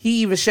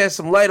he even shed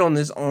some light on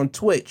this on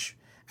Twitch.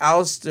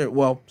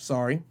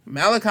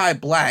 Malachi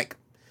Black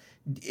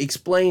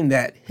explained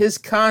that his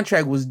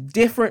contract was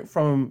different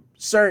from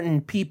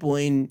certain people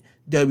in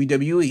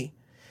WWE.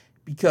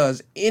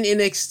 Because in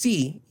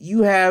NXT,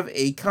 you have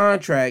a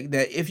contract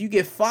that if you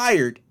get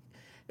fired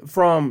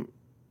from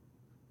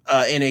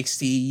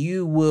NXT,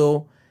 you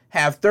will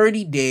have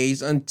 30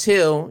 days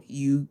until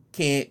you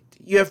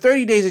have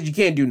 30 days that you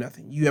can't do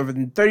nothing. You have a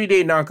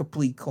 30-day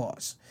non-complete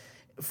clause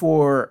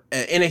for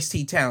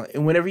NXT talent.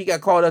 And whenever he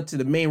got called up to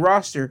the main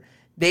roster,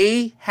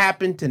 they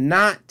happened to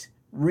not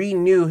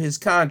renew his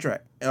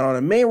contract. And on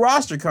a main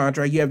roster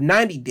contract, you have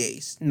 90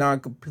 days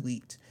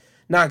non-complete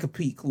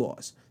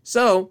clause.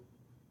 So,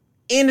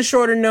 in the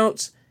shorter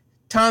notes,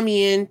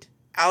 Tommy End,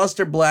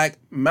 Aleister Black,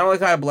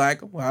 Malachi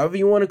Black, however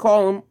you want to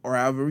call him or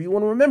however you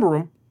want to remember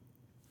him,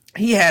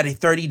 he had a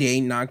 30-day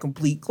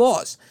non-complete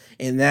clause,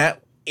 and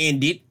that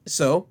ended.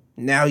 So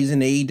Now he's in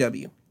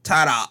AEW.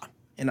 Ta-da!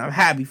 And I'm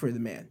happy for the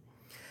man.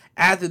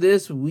 After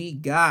this, we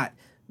got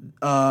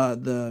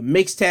the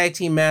mixed tag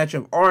team match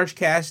of Orange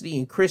Cassidy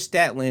and Chris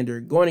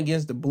Statlander going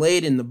against the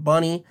Blade and the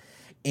Bunny.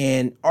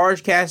 And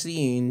Orange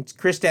Cassidy and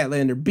Chris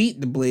Statlander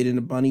beat the Blade and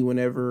the Bunny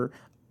whenever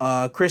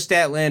Chris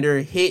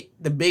Statlander hit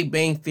the Big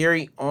Bang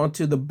Theory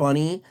onto the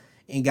Bunny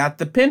and got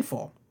the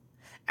pinfall.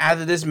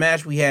 After this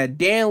match, we had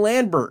Dan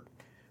Lambert,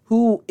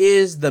 who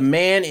is the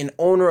man and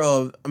owner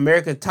of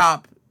American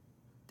Top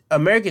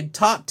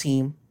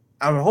Team.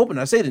 I'm hoping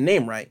I say the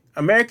name right.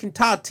 American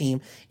Top Team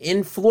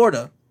in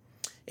Florida.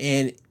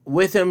 And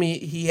with him,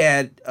 he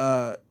had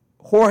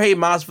Jorge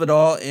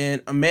Masvidal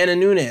and Amanda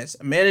Nunes.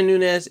 Amanda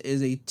Nunes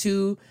is a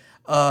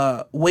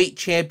weight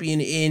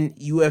champion in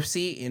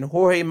UFC, and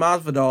Jorge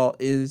Masvidal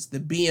is the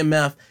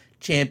BMF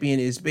champion.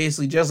 It's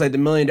basically just like the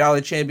 $1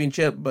 Million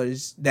Championship, but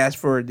that's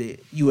for the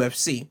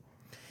UFC.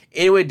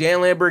 Anyway,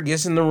 Dan Lambert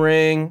gets in the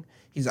ring.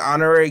 He's an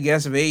honorary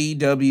guest of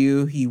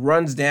AEW. He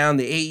runs down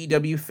the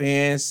AEW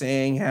fans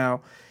saying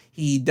how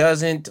he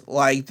doesn't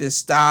like this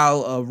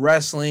style of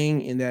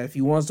wrestling and that if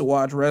he wants to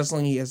watch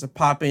wrestling, he has to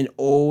pop in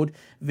old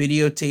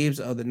videotapes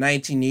of the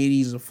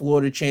 1980s of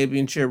Florida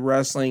Championship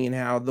Wrestling and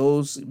how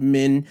those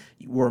men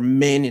were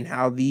men and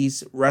how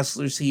these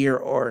wrestlers here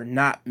are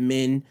not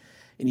men.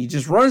 And he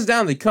just runs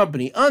down the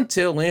company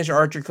until Lance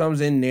Archer comes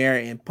in there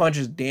and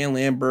punches Dan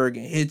Lambert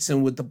and hits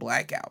him with the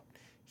blackout.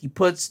 He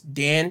puts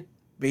Dan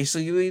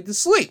basically to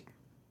sleep.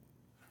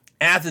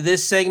 After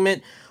this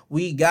segment,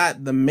 we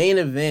got the main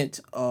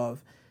event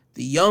of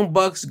the Young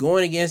Bucks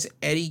going against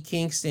Eddie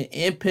Kingston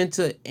and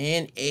Penta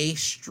in a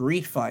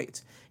street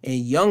fight. And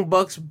Young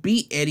Bucks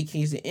beat Eddie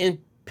Kingston and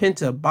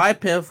Penta by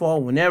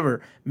pinfall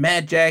whenever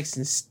Matt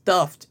Jackson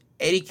stuffed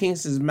Eddie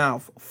Kingston's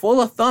mouth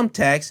full of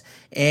thumbtacks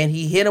and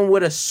he hit him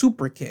with a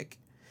super kick.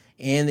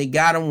 And they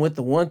got him with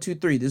the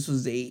 1-2-3. This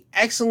was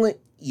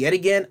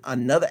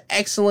another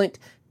excellent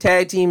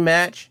tag team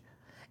match.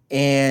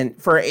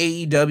 And for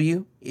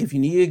AEW, if you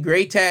need a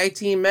great tag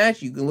team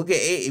match, you can look at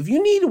if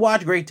you need to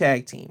watch great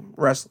tag team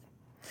wrestling,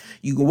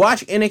 you can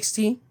watch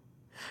NXT,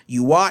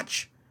 you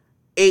watch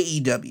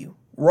AEW.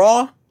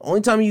 Raw, only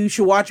time you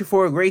should watch it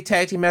for a great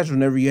tag team match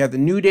whenever you have the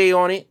New Day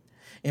on it.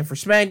 And for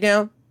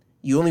SmackDown,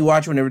 you only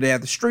watch whenever they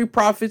have the Street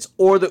Profits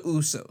or the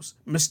Usos.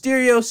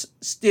 Mysterio's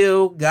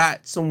still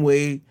got some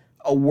way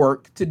of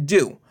work to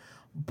do.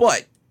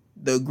 But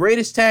the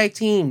greatest tag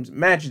teams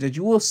matches that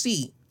you will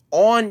see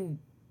on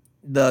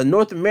the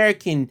North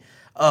American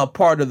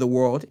part of the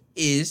world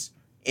is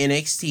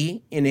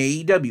NXT and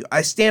AEW.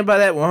 I stand by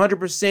that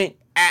 100%.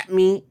 At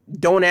me,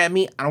 don't at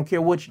me. I don't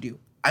care what you do.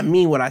 I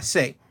mean what I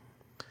say.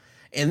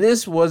 And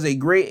this was a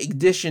great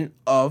addition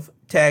of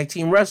tag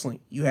team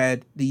wrestling. You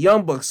had the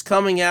Young Bucks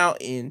coming out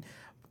in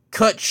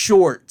cut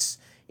shorts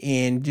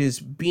and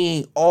just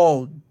being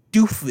all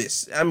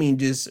doofus. I mean,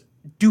 just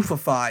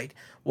doofified.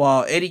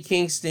 While Eddie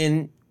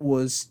Kingston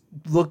was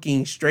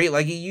looking straight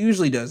like he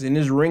usually does in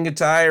his ring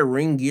attire,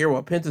 ring gear,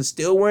 while Penta's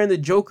still wearing the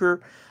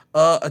Joker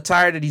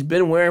attire that he's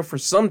been wearing for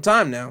some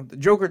time now. The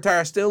Joker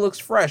attire still looks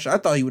fresh. I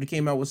thought he would have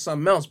came out with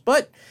something else,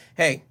 but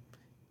hey,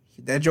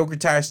 that Joker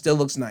attire still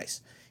looks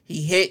nice.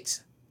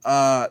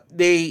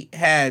 They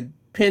had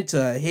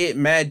Penta hit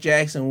Matt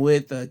Jackson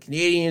with a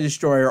Canadian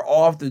Destroyer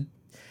off the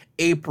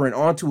apron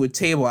onto a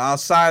table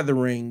outside the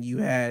ring. You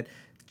had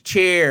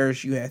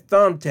chairs, you had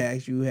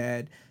thumbtacks, you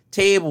had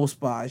table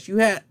spots, you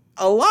had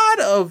a lot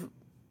of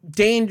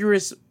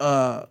dangerous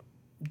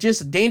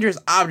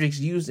objects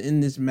used in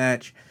this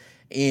match,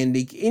 and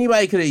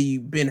anybody could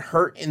have been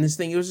hurt in this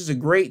thing. It was just a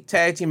great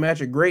tag team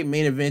match, a great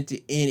main event in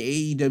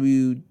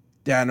AEW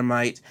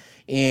Dynamite,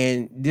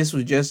 and this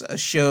was just a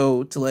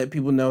show to let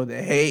people know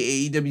that,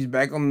 hey, AEW is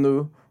back on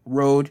the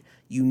road.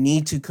 You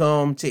need to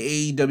come to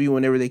AEW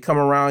whenever they come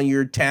around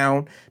your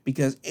town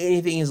because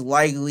anything is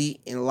likely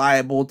and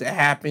liable to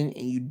happen,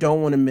 and you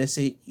don't want to miss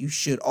it. You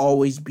should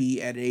always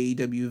be at an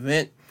AEW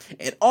event.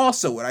 And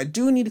also, what I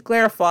do need to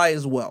clarify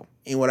as well,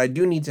 and what I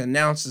do need to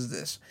announce is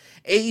this.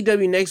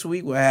 AEW next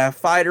week will have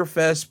Fyter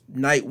Fest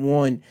Night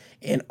 1,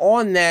 and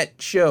on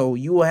that show,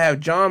 you will have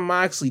Jon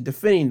Moxley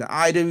defending the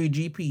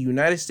IWGP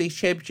United States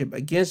Championship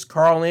against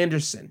Carl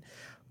Anderson.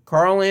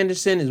 Carl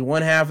Anderson is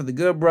one half of the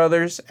Good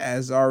Brothers,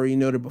 as already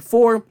noted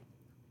before,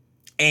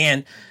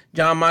 and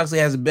Jon Moxley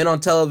hasn't been on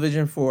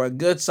television for a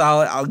good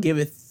solid, I'll give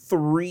it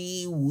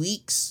 3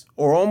 weeks,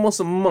 or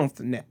almost a month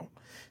now.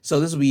 So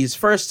this will be his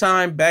first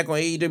time back on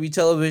AEW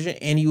television,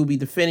 and he will be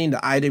defending the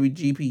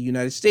IWGP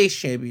United States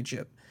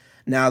Championship.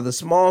 Now, the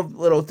small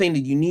little thing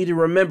that you need to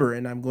remember,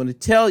 and I'm going to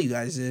tell you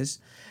guys, is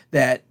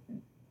that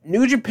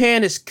New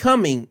Japan is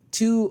coming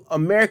to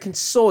American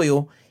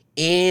soil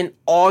in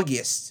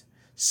August.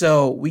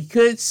 So we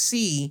could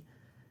see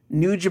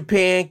New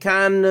Japan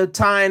kind of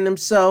tying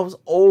themselves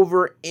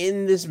over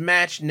in this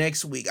match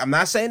next week. I'm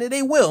not saying that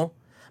they will,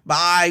 but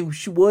I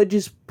would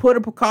just put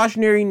a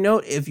precautionary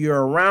note. If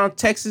you're around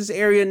Texas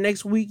area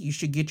next week, you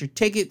should get your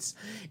tickets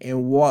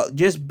and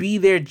just be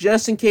there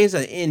just in case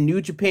an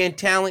New Japan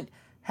talent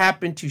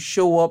happen to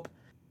show up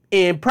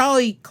and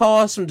probably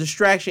cause some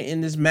distraction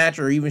in this match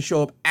or even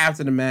show up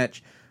after the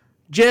match.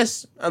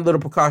 Just a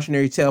little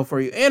precautionary tale for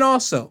you. And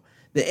also,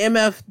 the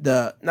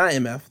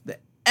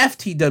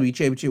FTW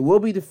Championship will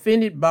be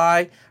defended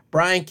by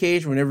Brian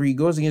Cage whenever he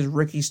goes against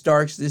Ricky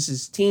Starks. This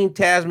is Team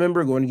Taz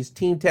member going against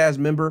Team Taz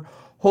member,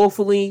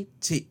 hopefully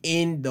to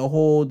end the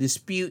whole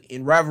dispute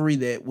and rivalry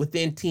that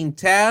within Team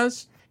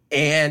Taz.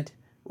 And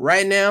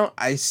right now,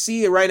 I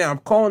see it right now. I'm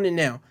calling it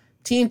now.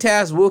 Team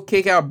Taz will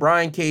kick out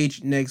Brian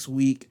Cage next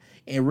week,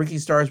 and Ricky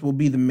Starks will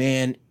be the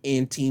man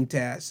in Team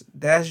Taz.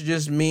 That's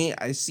just me.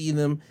 I see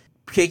them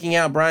kicking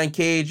out Brian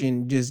Cage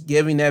and just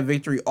giving that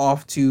victory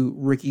off to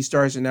Ricky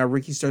Starks, and now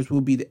Ricky Starks will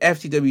be the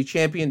FTW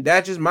champion.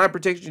 That's just my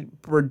prediction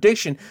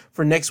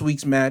for next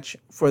week's match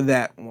for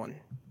that one.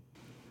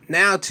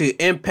 Now to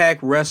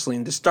Impact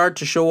Wrestling. To start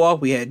to show off,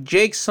 we had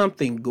Jake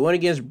Something going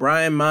against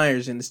Brian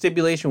Myers, and the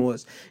stipulation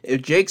was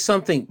if Jake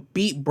Something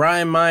beat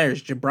Brian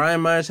Myers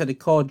had to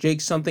call Jake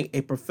Something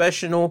a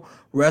professional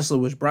wrestler,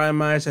 which Brian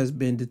Myers has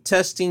been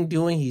detesting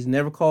doing. He's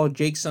never called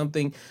Jake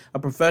Something a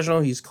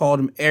professional. He's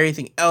called him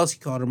everything else. He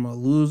called him a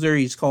loser.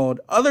 He's called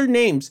other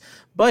names,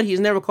 but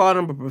he's never called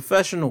him a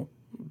professional.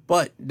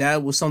 But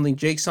that was something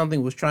Jake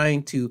Something was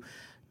trying to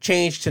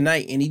change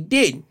tonight, and he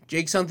did.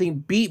 Jake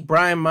Something beat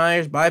Brian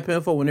Myers by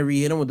pinfall whenever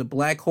he hit him with the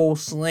black hole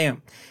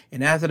slam.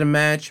 And after the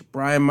match,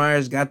 Brian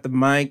Myers got the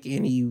mic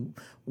and he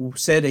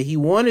said that he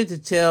wanted to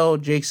tell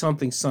Jake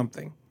Something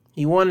something.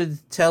 He wanted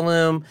to tell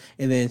him,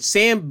 and then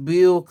Sam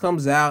Beal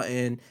comes out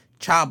and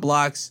chop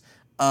blocks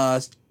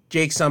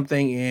Jake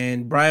Something,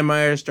 and Brian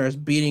Myers starts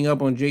beating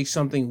up on Jake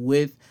Something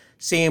with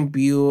Sam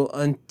Beal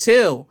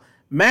until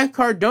Matt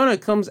Cardona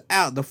comes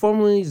out, the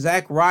formerly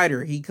Zack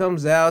Ryder. He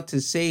comes out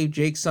to save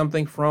Jake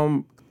Something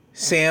from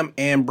Sam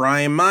and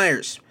Brian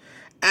Myers.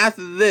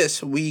 After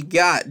this, we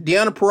got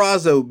Deonna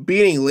Purrazzo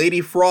beating Lady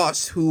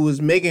Frost, who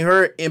was making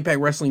her Impact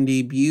Wrestling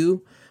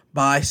debut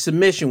by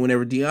submission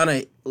whenever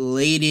Deonna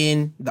laid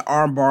in the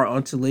armbar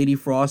onto Lady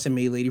Frost and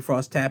made Lady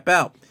Frost tap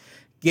out.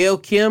 Gail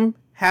Kim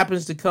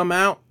happens to come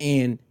out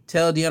and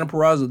tell Deonna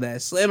Purrazzo that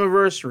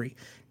Slammiversary,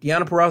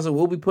 Deonna Purrazzo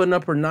will be putting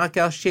up her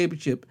Knockouts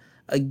Championship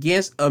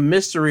against a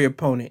mystery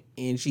opponent,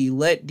 and she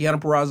let Deonna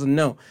Purrazzo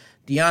know,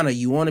 Deonna,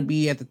 you want to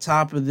be at the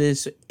top of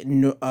this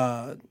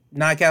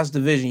knockouts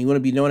division. You want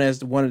to be known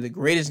as one of the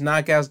greatest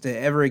knockouts to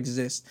ever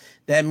exist.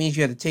 That means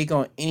you have to take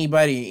on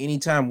anybody at any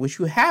time, which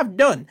you have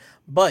done,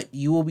 but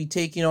you will be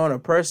taking on a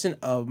person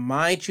of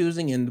my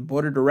choosing and the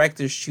board of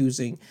directors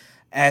choosing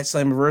at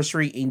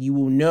Slammiversary, and you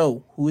will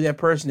know who that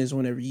person is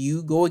whenever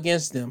you go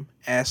against them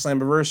at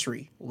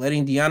Slammiversary.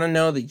 Letting Deonna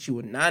know that she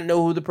would not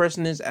know who the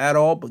person is at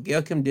all, but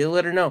Gail Kim did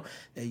let her know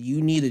that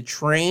you need to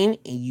train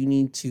and you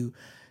need to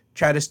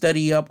try to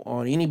study up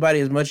on anybody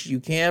as much as you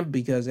can,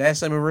 because at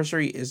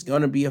Slammiversary is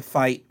going to be a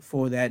fight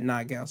for that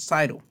Knockouts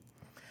title.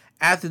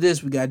 After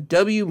this, we got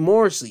W.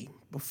 Morrissey,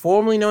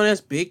 formerly known as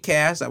Big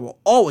Cass. I will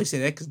always say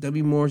that because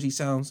W. Morrissey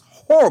sounds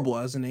horrible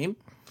as a name.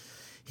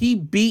 He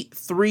beat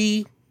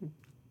 3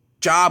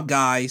 job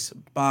guys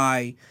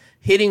by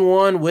hitting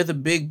one with a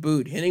big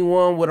boot, hitting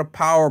one with a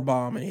power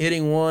bomb, and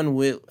hitting one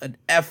with an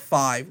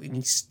F5, and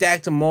he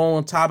stacked them all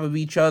on top of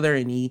each other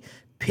and he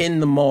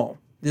pinned them all.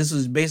 This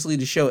was basically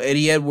to show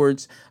Eddie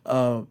Edwards'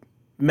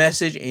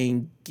 message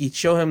and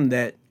show him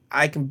that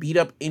I can beat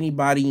up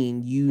anybody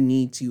and you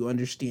need to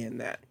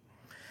understand that.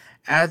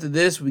 After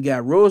this, we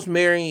got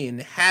Rosemary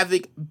and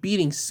Havoc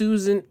beating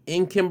Susan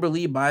and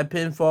Kimberly by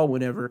pinfall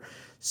whenever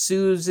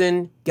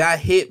Susan got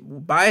hit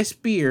by a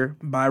spear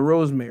by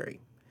Rosemary.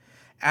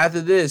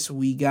 After this,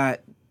 we got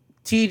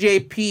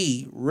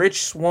TJP,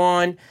 Rich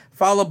Swann,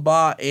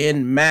 Falaba,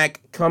 and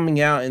Mac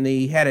coming out, and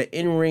they had an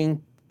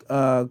in-ring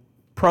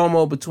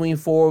promo between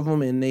 4 of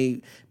them, and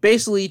they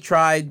basically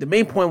tried. The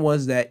main point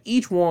was that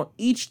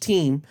each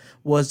team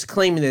was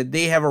claiming that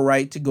they have a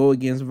right to go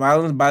against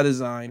Violence by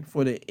Design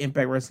for the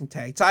Impact Wrestling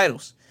Tag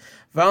Titles.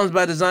 Violence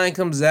by Design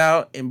comes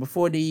out, and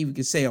before they even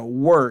could say a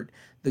word,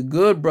 the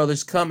Good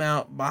Brothers come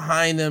out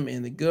behind them,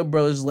 and the Good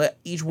Brothers let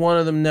each one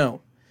of them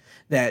know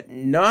that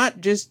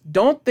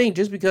don't think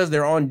just because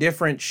they're on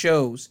different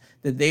shows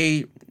that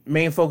they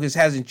main focus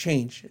hasn't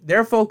changed.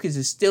 Their focus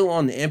is still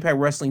on the Impact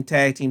Wrestling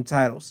Tag Team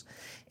titles,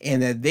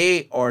 and that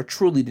they are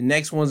truly the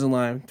next ones in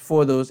line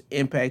for those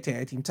Impact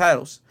Tag Team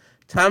titles.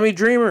 Tommy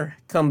Dreamer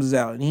comes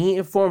out and he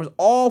informs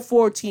all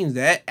 4 teams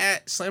that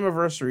at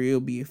Slammiversary it will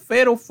be a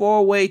fatal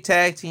 4-way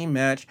tag team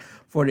match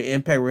for the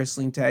Impact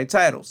Wrestling Tag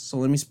Titles. So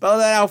let me spell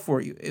that out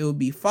for you. It will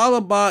be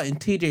Falaba and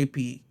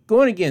TJP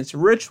going against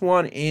Rich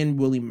Swann and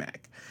Willie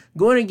Mack,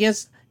 going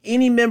against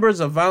any members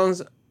of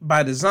Violence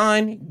by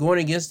Design, going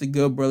against the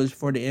Good Brothers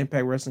for the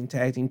Impact Wrestling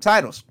Tag Team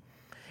titles.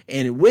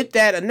 And with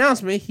that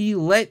announcement, he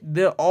let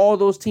all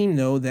those teams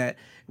know that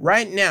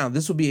right now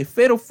this will be a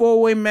fatal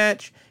 4-way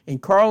match, and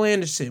Carl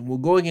Anderson will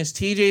go against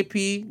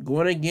TJP,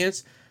 going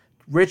against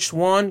Rich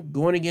Swann,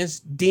 going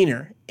against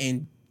Diener.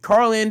 And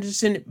Carl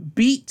Anderson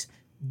beat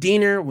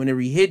Diener whenever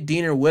he hit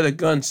Diener with a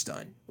gun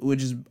stun,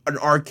 which is an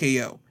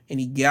RKO, and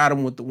he got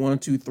him with the 1,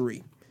 2,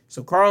 3.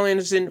 So Carl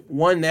Anderson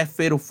won that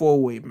fatal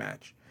 4-way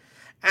match.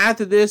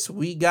 After this,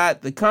 we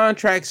got the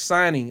contract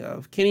signing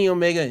of Kenny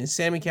Omega and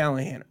Sami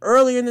Callihan.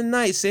 Earlier in the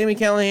night, Sami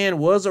Callihan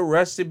was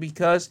arrested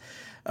because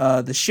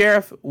the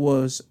sheriff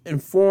was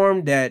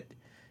informed that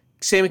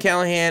Sami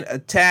Callihan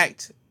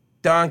attacked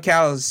Don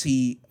Callis.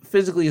 He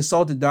physically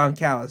assaulted Don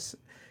Callis.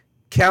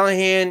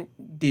 Callihan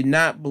did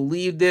not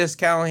believe this.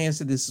 Callihan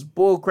said this is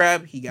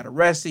bullcrap. He got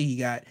arrested. He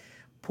got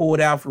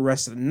pulled out for the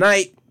rest of the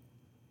night.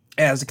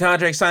 As the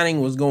contract signing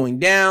was going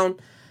down,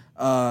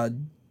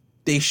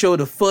 they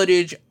showed the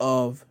footage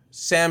of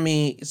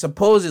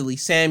supposedly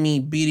Sami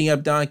beating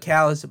up Don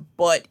Callis,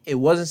 but it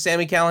wasn't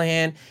Sami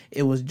Callihan.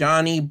 It was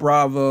Johnny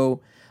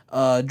Bravo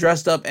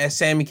dressed up as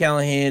Sami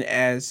Callihan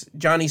as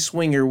Johnny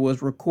Swinger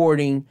was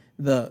recording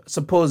the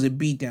supposed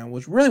beatdown,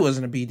 which really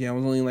wasn't a beatdown. It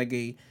was only like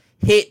a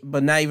hit,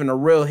 but not even a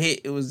real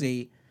hit. It was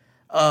a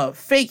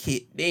fake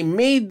hit. They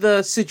made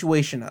the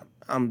situation up.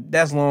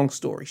 That's long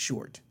story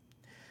short.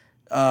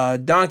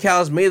 Don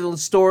Callis made the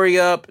story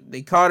up.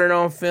 They caught it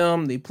on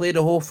film. They played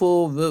the whole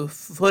full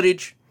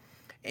footage,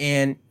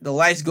 and the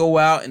lights go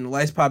out and the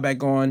lights pop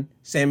back on.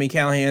 Sami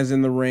Callihan's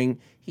in the ring.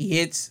 He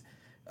hits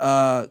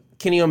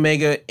Kenny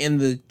Omega in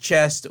the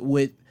chest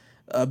with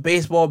a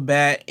baseball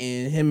bat,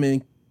 and him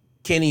and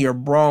Kenny are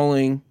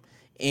brawling,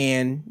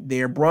 and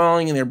they're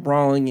brawling,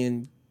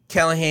 and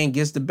Callihan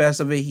gets the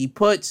best of it. He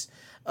puts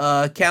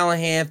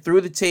Callihan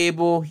through the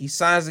table. He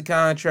signs the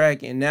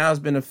contract, and now it's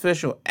been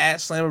official at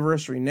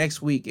Slammiversary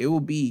next week. It will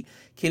be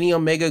Kenny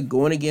Omega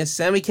going against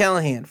Sami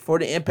Callihan for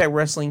the Impact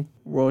Wrestling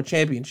World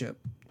Championship.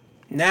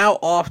 Now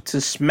off to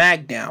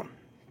SmackDown.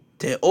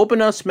 To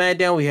open up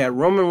SmackDown, we had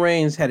Roman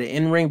Reigns had an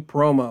in-ring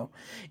promo,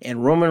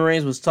 and Roman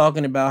Reigns was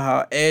talking about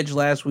how Edge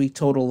last week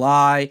told a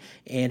lie,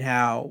 and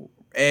how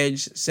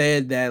Edge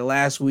said that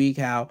last week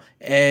how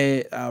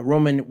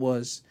Roman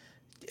was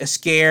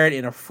scared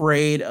and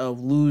afraid of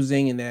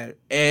losing, and that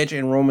Edge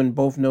and Roman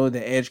both know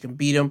that Edge can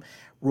beat him.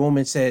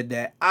 Roman said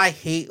that I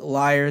hate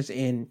liars,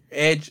 and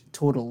Edge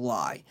told a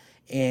lie.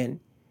 And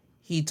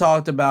he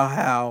talked about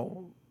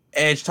how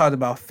Edge talked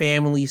about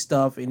family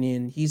stuff, and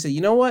then he said,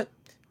 you know what?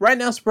 Right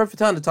now it's the perfect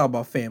time to talk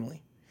about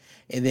family.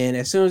 And then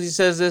as soon as he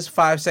says this,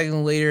 5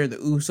 seconds later, the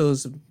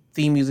Usos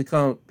theme music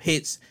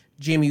hits.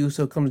 Jimmy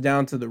Uso comes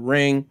down to the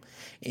ring,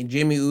 and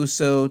Jimmy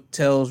Uso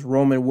tells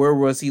Roman, where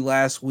was he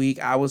last week?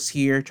 I was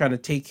here trying to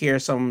take care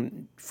of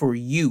something for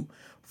you.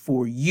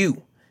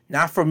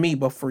 Not for me,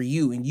 but for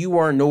you, and you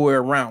weren't nowhere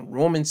around.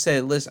 Roman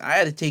said, listen, I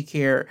had to take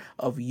care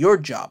of your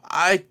job.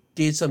 I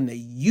did something that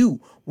you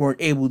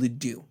weren't able to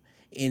do.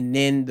 And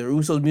then the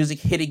Usos music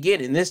hit again,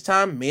 and this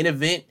time, main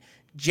event,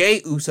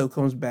 Jey Uso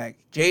comes back.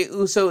 Jey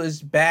Uso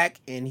is back,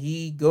 and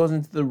he goes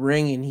into the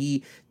ring, and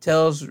he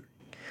tells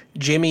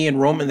Jimmy and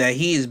Roman that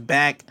he is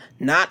back,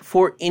 not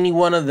for any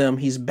one of them.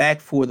 He's back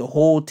for the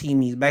whole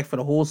team. He's back for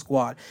the whole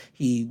squad.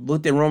 He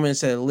looked at Roman and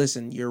said,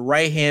 listen, your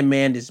right-hand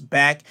man is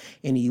back.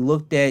 And he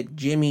looked at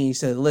Jimmy and he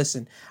said,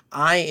 listen,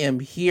 I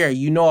am here.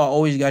 You know I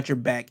always got your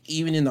back,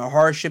 even in the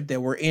hardship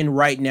that we're in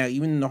right now,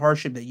 even in the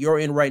hardship that you're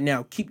in right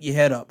now. Keep your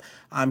head up.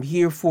 I'm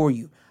here for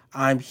you.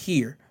 I'm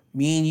here.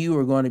 Me and you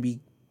are going to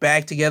be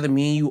back together.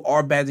 Me and you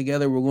are back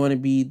together. We're going to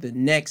be the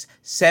next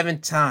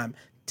 7-time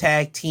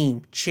tag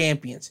team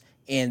champions.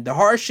 And the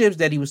hardships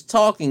that he was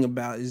talking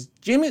about is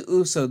Jimmy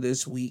Uso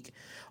this week.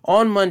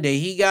 On Monday,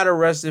 he got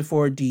arrested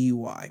for a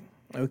DUI.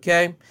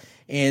 Okay?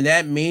 And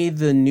that made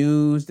the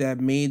news,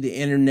 that made the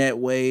internet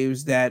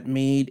waves, that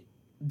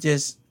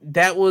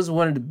was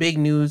one of the big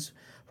news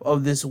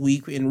of this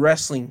week in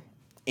wrestling.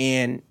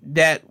 And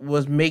that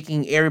was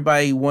making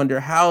everybody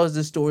wonder, how is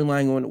this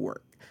storyline going to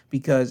work?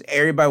 Because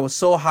everybody was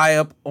so high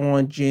up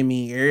on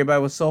Jimmy.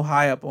 Everybody was so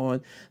high up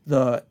on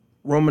the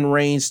Roman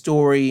Reigns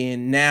story,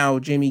 and now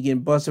Jimmy getting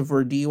busted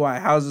for a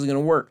DUI. How's this going to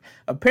work?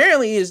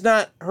 Apparently, it's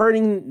not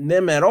hurting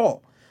them at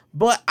all.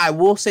 But I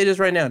will say this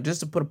right now,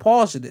 just to put a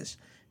pause to this.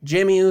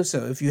 Jimmy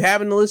Uso, if you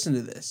haven't listened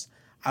to this,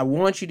 I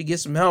want you to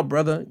get some help,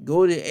 brother.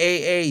 Go to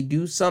AA,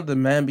 do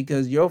something, man,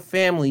 because your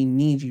family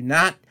needs you.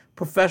 Not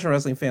professional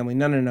wrestling family.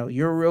 No.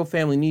 Your real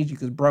family needs you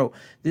because, bro,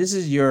 this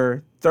is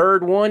your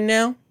third one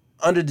now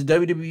under the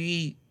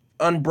WWE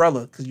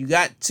umbrella, because you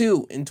got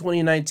 2 in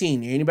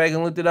 2019. Anybody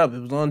can look it up. It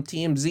was on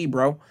TMZ,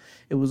 bro.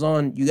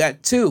 You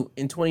got 2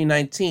 in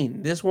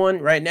 2019. This one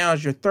right now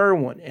is your third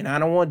one, and I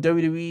don't want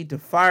WWE to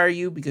fire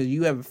you because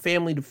you have a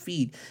family to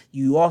feed.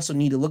 You also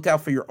need to look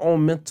out for your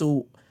own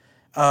mental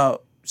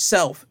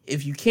self.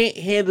 If you can't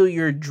handle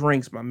your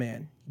drinks, my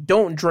man,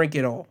 don't drink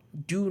at all.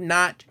 Do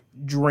not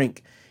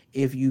drink.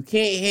 If you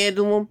can't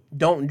handle them,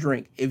 don't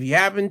drink. If you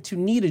happen to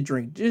need a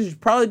drink, just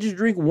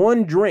drink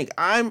one drink.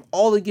 I'm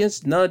all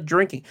against not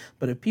drinking.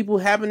 But if people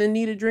happen to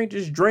need a drink,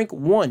 just drink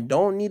one.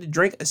 Don't need to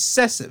drink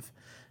excessive.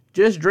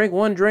 Just drink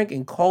one drink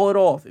and call it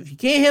off. If you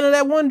can't handle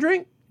that one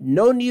drink,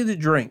 no need to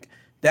drink.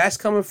 That's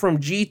coming from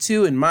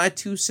G2 and My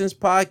 2 Cents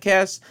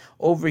podcast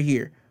over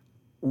here.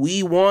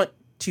 We want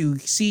to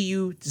see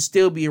you to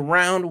still be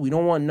around. We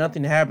don't want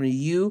nothing to happen to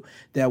you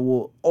that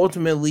will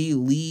ultimately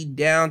lead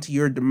down to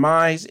your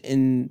demise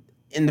in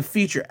the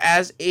future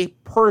as a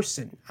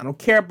person. I don't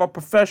care about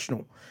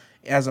professional.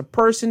 As a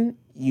person,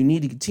 you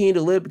need to continue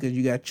to live because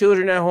you got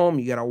children at home.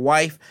 You got a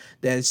wife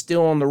that is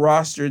still on the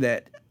roster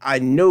that I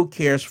know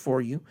cares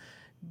for you.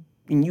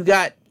 And you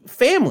got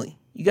family.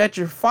 You got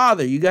your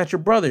father. You got your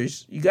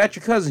brothers. You got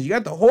your cousins. You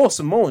got the whole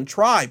Samoan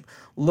tribe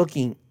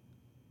looking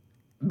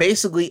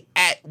basically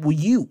at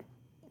you.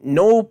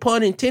 No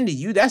pun intended.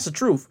 That's the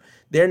truth.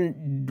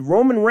 Then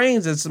Roman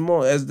Reigns as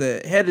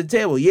the head of the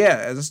table, yeah,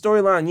 as a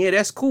storyline, yeah,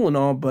 that's cool and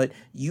all, but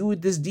you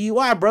with this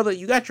DUI, brother,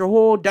 you got your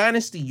whole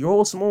dynasty, your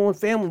whole Samoan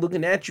family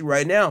looking at you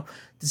right now,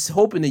 just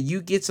hoping that you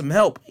get some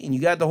help, and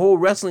you got the whole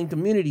wrestling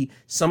community,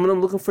 some of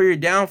them looking for your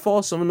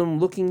downfall, some of them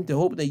looking to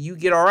hope that you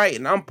get all right,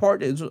 and I'm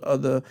part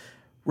of the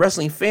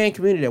wrestling fan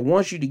community that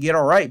wants you to get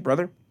all right,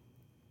 brother.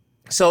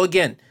 So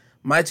again,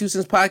 My Two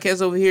Cents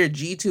Podcast over here at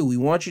G2. We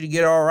want you to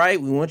get all right.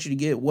 We want you to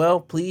get well.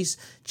 Please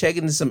check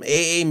into some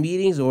AA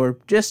meetings or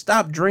just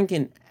stop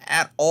drinking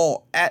at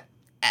all.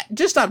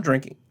 Just stop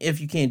drinking if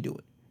you can't do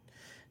it.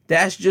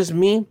 That's just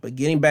me, but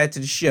getting back to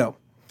the show.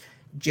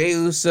 Jey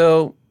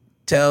Uso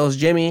tells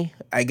Jimmy,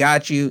 I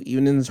got you,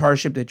 even in this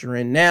hardship that you're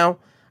in now.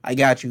 I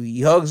got you.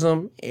 He hugs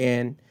him,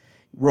 and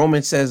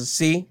Roman says,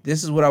 see,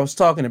 this is what I was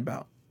talking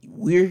about.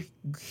 We're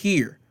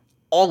here.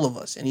 All of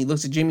us. And he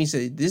looks at Jimmy and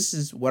says, this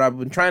is what I've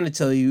been trying to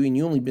tell you, and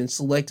you only been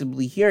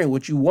selectively hearing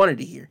what you wanted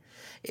to hear.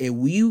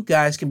 And you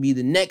guys can be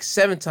the next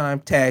 7-time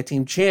tag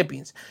team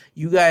champions.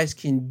 You guys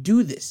can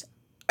do this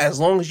as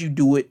long as you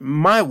do it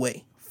my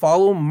way.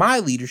 Follow my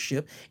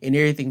leadership, and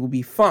everything will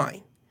be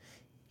fine.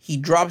 He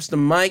drops the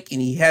mic,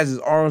 and he has his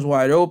arms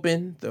wide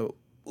open. The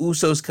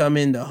Usos come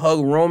in to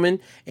hug Roman,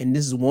 and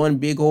this is one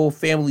big old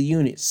family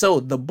unit. So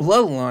the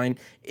bloodline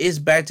is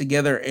back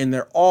together, and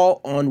they're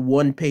all on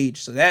one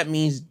page. So that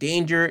means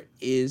danger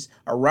is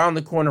around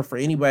the corner for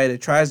anybody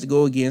that tries to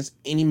go against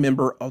any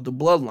member of the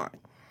bloodline.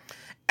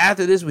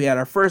 After this, we had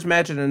our first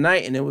match of the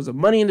night, and it was a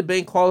Money in the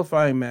Bank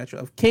qualifying match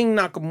of King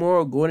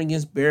Nakamura going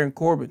against Baron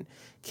Corbin.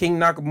 King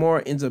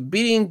Nakamura ends up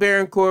beating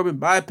Baron Corbin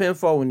by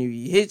pinfall when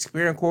he hits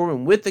Baron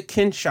Corbin with the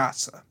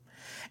Kinshasa.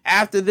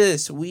 After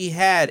this, we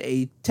had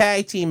a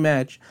tag team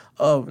match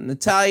of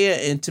Natalya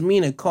and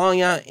Tamina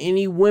calling out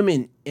any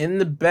women in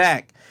the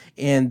back.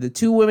 And the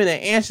two women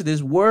that answered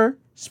this were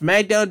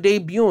SmackDown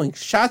debuting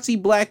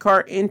Shotzi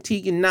Blackheart and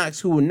Tegan Nox,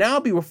 who will now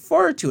be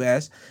referred to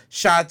as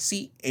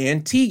Shotzi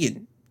and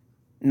Tegan.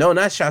 No,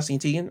 not Shotzi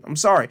and Tegan. I'm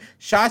sorry.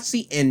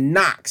 Shotzi and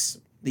Nox.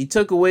 They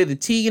took away the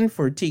Tegan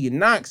for Tegan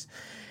Nox,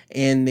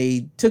 and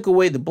they took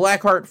away the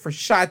Blackheart for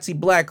Shotzi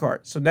Blackheart.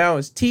 So now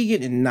it's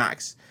Tegan and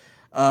Nox.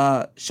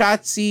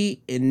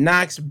 Shotzi and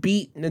Nox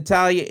beat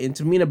Natalya and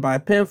Tamina by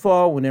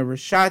pinfall whenever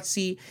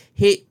Shotzi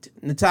hit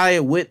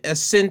Natalya with a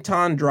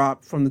senton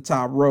drop from the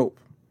top rope.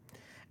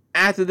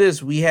 After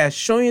this, we had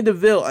Sonya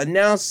Deville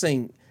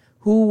announcing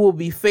who will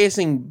be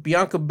facing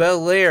Bianca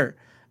Belair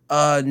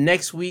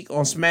next week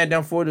on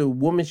SmackDown for the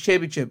Women's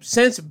Championship.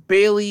 Since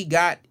Bayley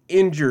got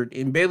injured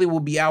and Bayley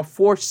will be out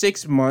for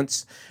 6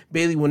 months,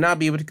 Bayley will not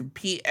be able to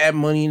compete at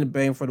Money in the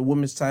Bank for the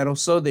women's title.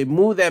 So they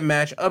moved that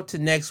match up to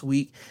next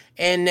week.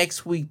 And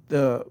next week,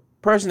 the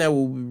person that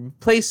will be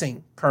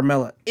replacing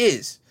Carmella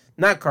is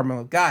not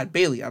Carmella. God,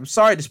 Bayley. I'm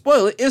sorry to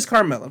spoil it. Is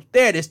Carmella.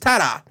 There it is.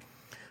 Ta-da.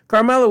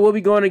 Carmella will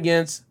be going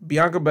against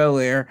Bianca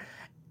Belair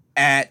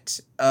at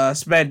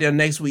SmackDown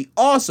next week.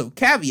 Also,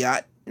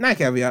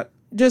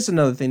 just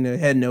another thing to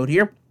head note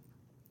here.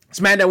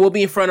 SmackDown will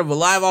be in front of a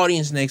live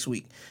audience next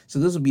week. So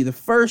this will be the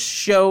first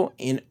show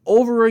in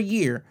over a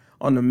year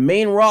on the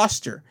main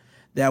roster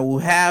that will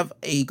have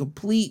a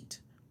complete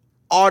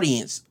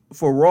audience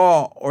for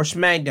Raw or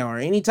SmackDown or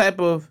any type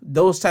of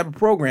those type of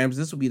programs.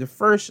 This will be the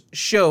first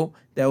show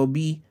that will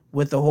be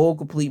with the whole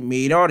complete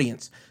main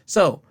audience.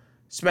 So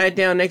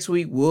SmackDown next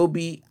week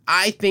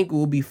I think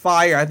will be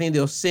fire. I think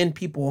they'll send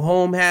people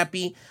home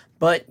happy.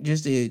 But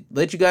just to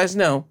let you guys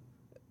know,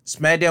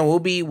 SmackDown will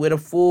be with a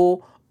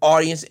full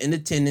audience in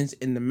attendance,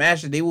 and the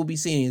match that they will be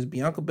seeing is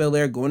Bianca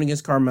Belair going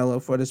against Carmella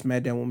for the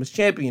SmackDown Women's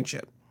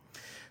Championship.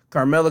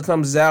 Carmella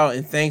comes out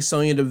and thanks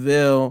Sonya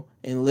Deville,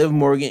 and Liv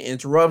Morgan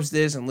interrupts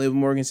this, and Liv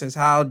Morgan says,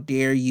 how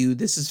dare you?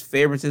 This is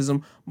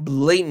favoritism,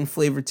 blatant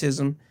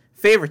favoritism.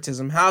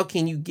 How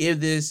can you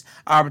give this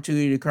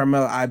opportunity to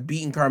Carmella? I've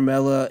beaten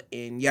Carmella,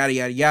 and yada,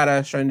 yada,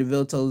 yada. Sonya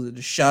Deville tells her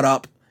to shut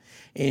up,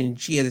 and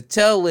she had to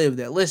tell Liv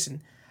that,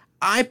 listen,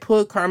 I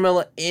put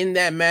Carmella in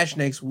that match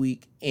next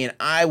week, and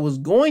I was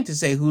going to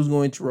say who's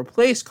going to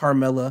replace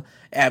Carmella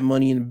at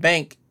Money in the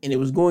Bank, and it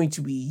was going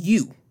to be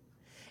you.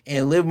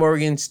 And Liv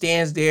Morgan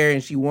stands there,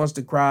 and she wants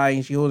to cry,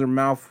 and she holds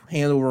her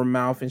hand over her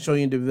mouth, and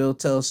Sonya Deville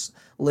tells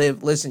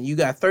Liv, listen, you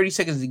got 30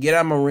 seconds to get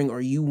out of my ring,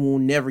 or you will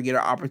never get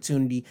an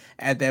opportunity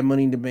at that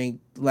Money in the Bank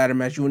ladder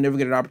match. You will never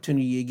get an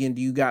opportunity again.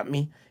 Do you got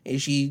me?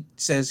 And she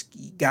says,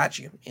 got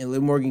you. And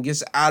Liv Morgan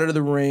gets out of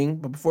the ring,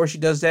 but before she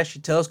does that, she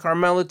tells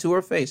Carmella to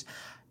her face,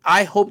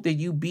 I hope that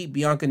you beat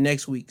Bianca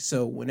next week,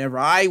 so whenever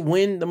I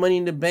win the Money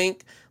in the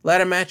Bank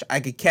ladder match, I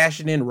could cash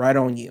it in right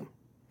on you.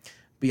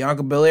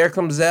 Bianca Belair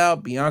comes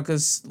out. Bianca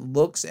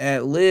looks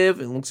at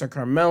Liv and looks at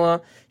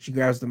Carmella. She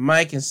grabs the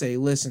mic and say,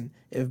 listen,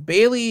 if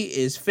Bayley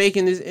is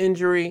faking this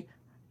injury,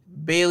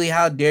 Bayley,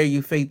 how dare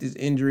you fake this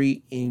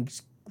injury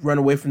and run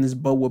away from this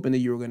butt whooping that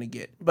you were going to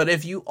get. But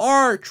if you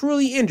are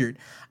truly injured,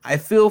 I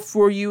feel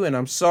for you, and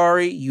I'm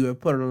sorry. You have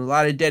put in a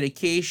lot of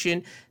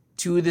dedication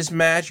to this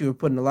match. You have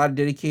put in a lot of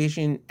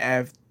dedication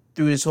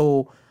through this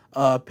whole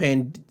not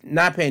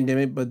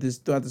pandemic, but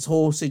throughout this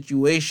whole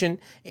situation,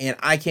 and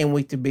I can't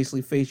wait to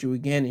basically face you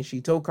again. And she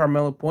told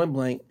Carmella point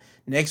blank,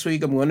 next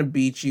week I'm going to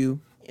beat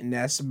you, and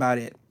that's about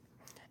it.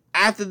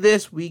 After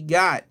this, we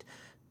got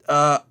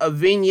a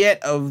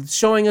vignette of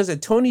showing us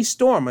that Toni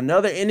Storm,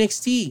 another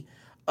NXT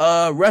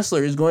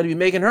wrestler, is going to be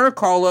making her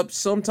call up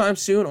sometime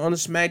soon on the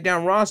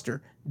SmackDown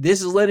roster.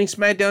 This is letting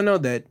SmackDown know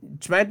that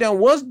SmackDown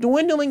was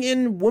dwindling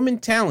in women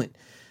talent.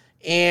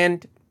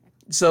 And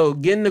so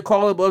getting the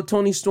call up of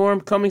Toni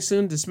Storm coming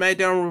soon to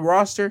SmackDown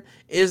roster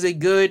is a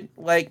good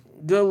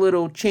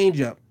little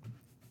change up.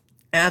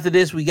 After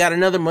this, we got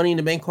another Money in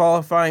the Bank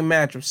qualifying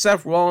match of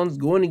Seth Rollins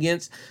going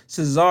against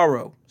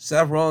Cesaro.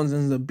 Seth Rollins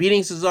ends up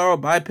beating Cesaro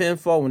by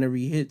pinfall whenever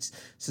he hits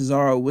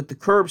Cesaro with the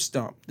curb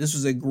stomp. This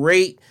was a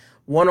great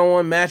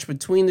one-on-one match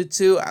between the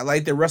two. I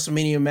like the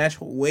WrestleMania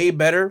match way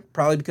better,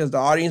 probably because the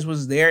audience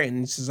was there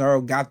and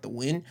Cesaro got the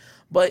win.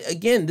 But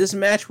again, this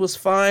match was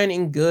fine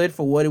and good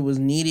for what it was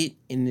needed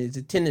in its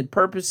intended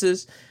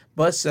purposes.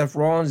 But Seth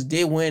Rollins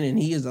did win, and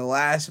he is the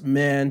last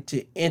man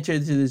to enter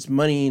into this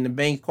Money in the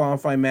Bank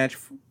qualifying match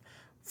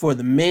for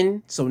the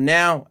men. So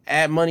now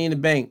at Money in the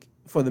Bank,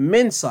 for the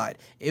men's side,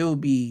 it will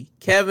be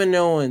Kevin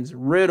Owens,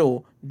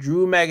 Riddle,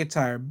 Drew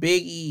McIntyre,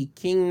 Big E,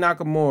 King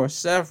Nakamura,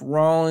 Seth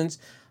Rollins,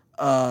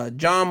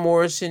 John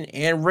Morrison,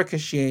 and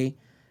Ricochet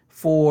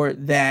for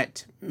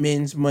that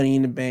men's Money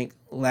in the Bank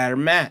ladder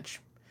match.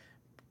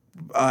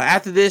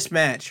 After this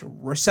match,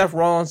 Seth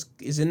Rollins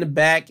is in the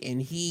back,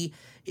 and he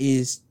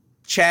is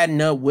chatting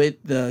up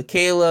with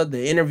Kayla,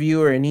 the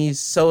interviewer, and he's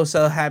so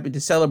happy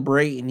to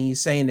celebrate, and he's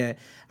saying that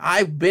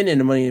I've been in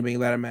the Money in the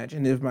Bank ladder match,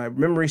 and if my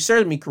memory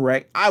serves me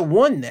correct, I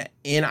won that,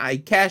 and I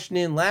cashed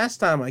in last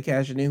time I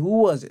cashed in.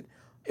 Who was it?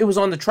 It was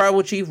on the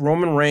Tribal Chief,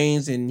 Roman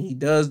Reigns, and he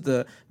does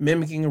the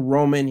mimicking of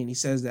Roman, and he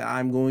says that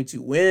I'm going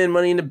to win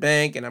Money in the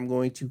Bank, and I'm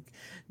going to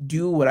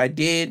do what I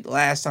did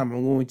last time.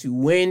 I'm going to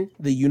win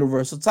the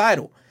Universal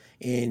title,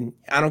 and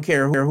I don't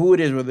care who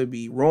it is, whether it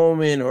be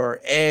Roman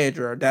or Edge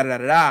or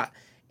da-da-da-da-da,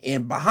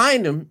 and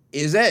behind him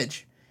is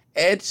Edge.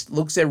 Edge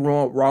looks at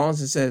Rollins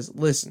and says,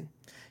 listen,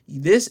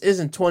 this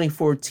isn't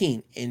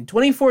 2014. In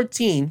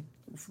 2014,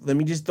 let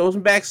me just throw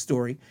some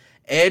backstory.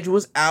 Edge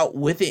was out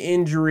with an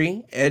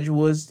injury. Edge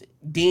was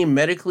deemed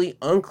medically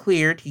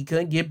uncleared. He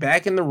couldn't get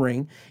back in the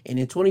ring. And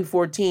in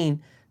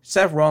 2014,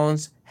 Seth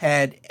Rollins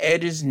had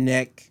Edge's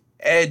neck,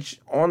 Edge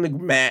on the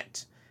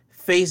mat,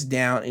 face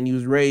down, and he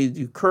was ready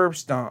to curb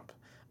stomp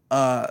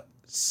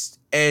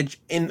Edge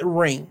in the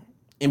ring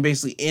and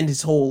basically end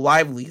his whole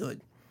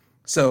livelihood.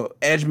 So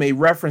Edge made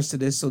reference to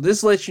this. So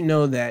this lets you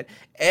know that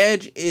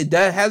Edge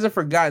hasn't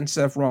forgotten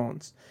Seth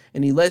Rollins.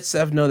 And he lets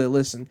Seth know that,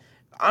 listen,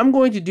 I'm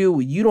going to do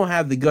what you don't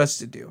have the guts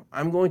to do.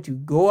 I'm going to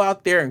go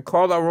out there and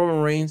call out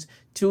Roman Reigns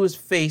to his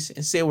face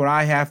and say what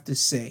I have to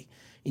say.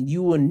 And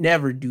you will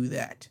never do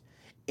that.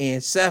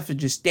 And Seth is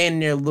just standing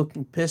there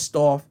looking pissed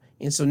off.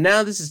 And so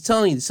now this is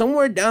telling you that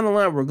somewhere down the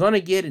line, we're going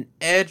to get an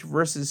Edge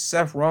versus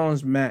Seth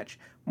Rollins match.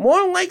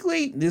 More than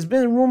likely, there's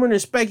been rumored and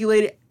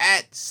speculated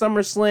at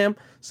SummerSlam.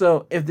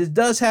 So if this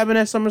does happen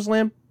at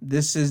SummerSlam,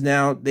 this is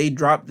now, they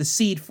dropped the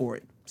seed for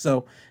it.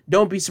 So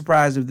don't be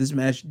surprised if this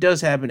match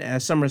does happen at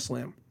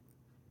SummerSlam.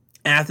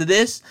 After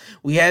this,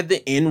 we had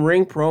the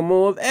in-ring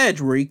promo of Edge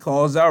where he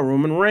calls out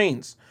Roman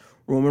Reigns.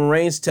 Roman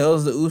Reigns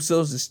tells the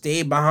Usos to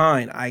stay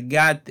behind. I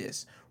got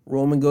this.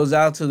 Roman goes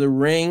out to the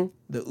ring.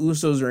 The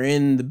Usos are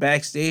in the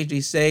backstage. They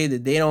say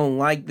that they don't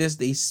like this.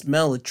 They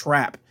smell a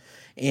trap.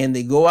 And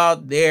they go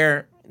out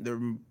there.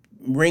 The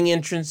ring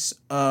entrance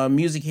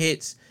music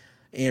hits.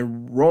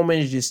 And Roman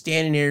is just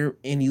standing there.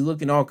 And he's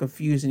looking all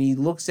confused. And he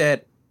looks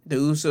at the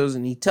Usos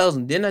and he tells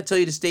them, didn't I tell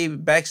you to stay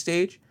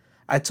backstage?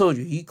 I told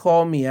you. He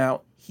called me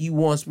out. He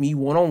wants me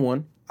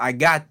one-on-one. I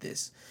got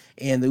this.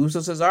 And the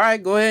Usos says, all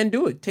right, go ahead and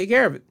do it. Take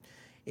care of it.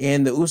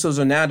 And the Usos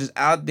are now just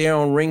out there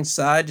on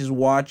ringside, just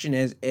watching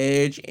as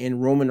Edge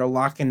and Roman are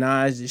locking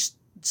eyes, just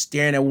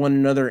staring at one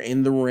another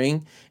in the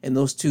ring. And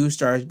those two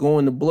start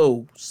going to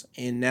blows.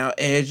 And now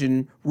Edge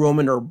and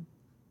Roman are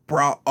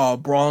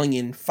brawling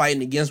and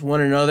fighting against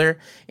one another.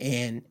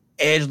 And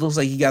Edge looks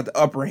like he got the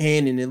upper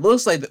hand. And it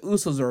looks like the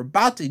Usos are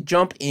about to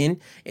jump in.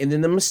 And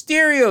then the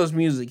Mysterio's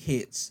music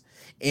hits.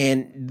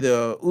 And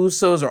the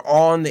Usos are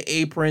all on the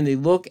apron. They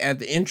look at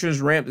the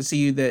entrance ramp to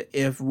see that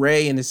if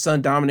Rey and his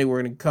son Dominic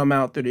were going to come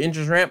out through the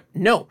entrance ramp.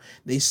 No,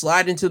 they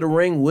slide into the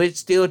ring with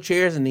steel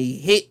chairs and they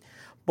hit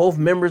both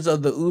members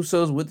of the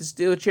Usos with the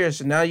steel chairs.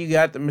 So now you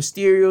got the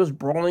Mysterios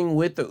brawling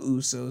with the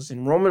Usos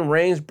and Roman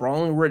Reigns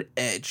brawling with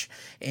Edge.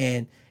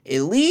 And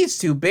it leads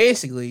to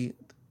basically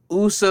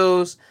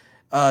Usos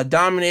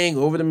dominating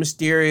over the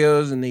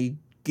Mysterios, and they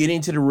get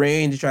into the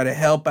ring to try to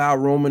help out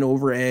Roman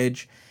over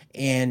Edge.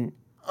 And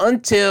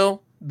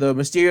until the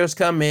Mysterios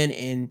come in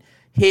and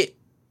hit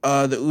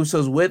the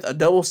Usos with a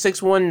double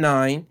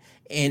 619,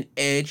 and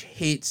Edge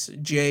hits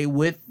Jay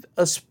with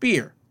a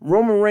spear.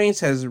 Roman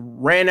Reigns has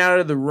ran out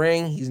of the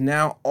ring. He's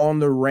now on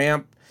the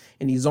ramp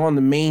and he's on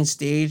the main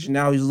stage.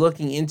 Now he's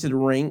looking into the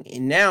ring,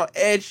 and now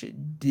Edge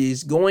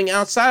is going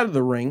outside of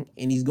the ring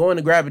and he's going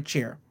to grab a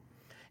chair.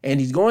 And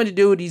he's going to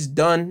do what he's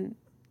done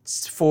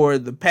for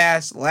the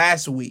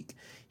last week.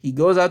 He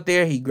goes out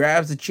there, he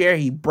grabs the chair,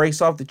 he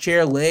breaks off the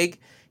chair leg,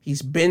 he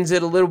bends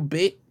it a little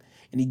bit,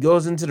 and he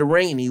goes into the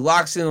ring and he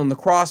locks in on the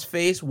cross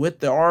face with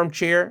the arm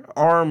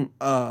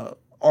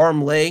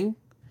leg,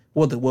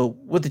 with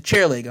the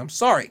chair leg. I'm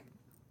sorry,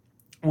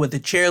 with the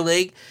chair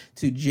leg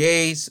to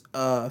Jay's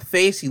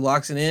face. He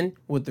locks it in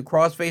with the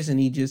cross face, and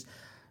he just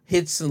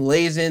hits and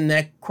lays in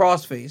that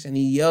cross face, and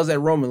he yells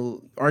at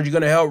Roman, "Aren't you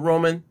going to help,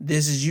 Roman?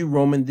 This is you,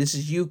 Roman. This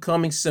is you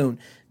coming soon.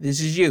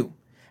 This is you."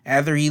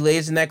 After he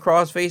lays in that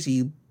cross face,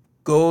 he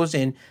goes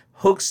and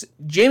hooks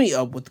Jimmy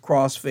up with the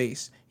cross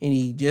face, and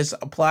he just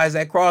applies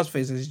that cross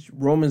face as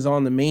Roman's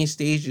on the main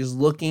stage just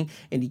looking,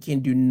 and he can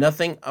do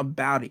nothing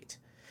about it.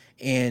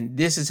 And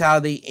this is how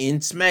they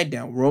end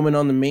SmackDown. Roman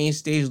on the main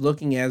stage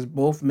looking as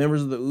both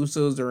members of the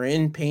Usos are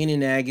in pain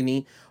and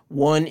agony.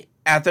 One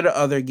after the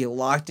other get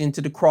locked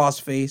into the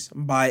crossface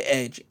by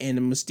Edge, and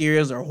the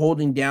Mysterios are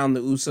holding down the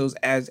Usos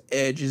as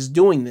Edge is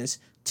doing this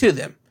to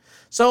them.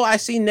 So I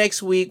see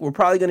next week we're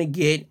probably going to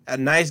get a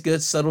nice,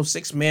 good, subtle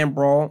 6-man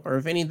brawl, or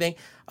if anything,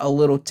 a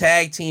little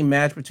tag team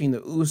match between the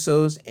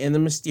Usos and the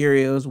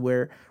Mysterios,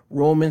 where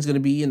Roman's going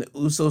to be in the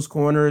Usos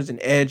corners and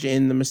Edge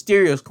in the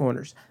Mysterios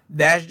corners.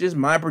 That's just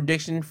my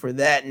prediction for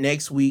that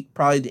next week,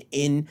 probably to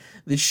end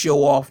the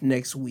show off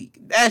next week.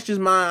 That's just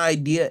my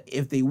idea.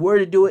 If they were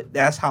to do it,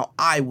 that's how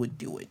I would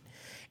do it.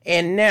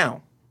 And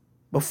now,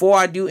 before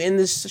I do end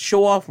this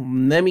show off,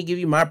 let me give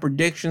you my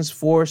predictions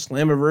for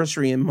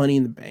Slammiversary and Money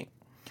in the Bank.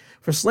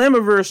 For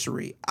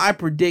Slammiversary, I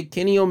predict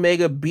Kenny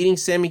Omega beating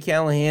Sami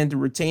Callihan to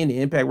retain the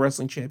Impact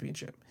Wrestling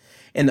Championship.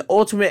 In the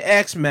Ultimate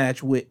X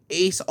match with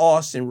Ace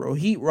Austin,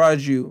 Rohit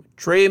Raju,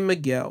 Trey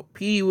Miguel,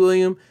 Petey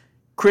Williams,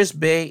 Chris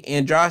Bay,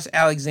 and Josh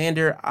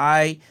Alexander,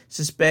 I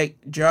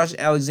suspect Josh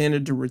Alexander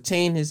to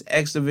retain his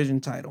X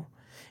Division title.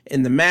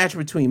 In the match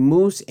between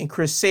Moose and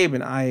Chris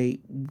Sabin, I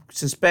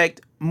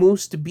suspect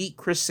Moose to beat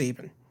Chris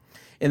Sabin.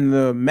 In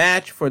the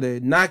match for the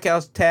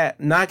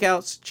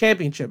Knockouts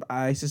Championship,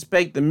 I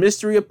suspect the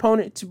mystery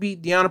opponent to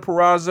beat Deonna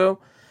Purrazzo.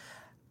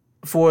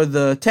 For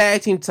the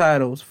tag team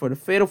titles, for the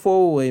Fatal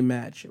 4-Way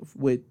match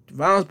with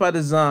Violence by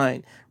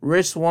Design,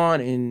 Rich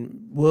Swann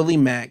and Willie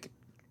Mack,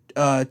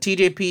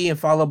 TJP and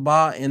Fallah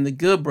Bahh, and the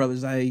Good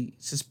Brothers, I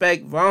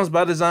suspect Violence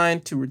by Design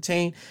to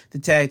retain the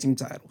tag team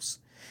titles.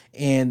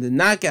 And the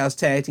Knockouts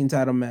tag team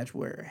title match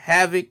where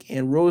Havoc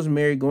and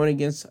Rosemary going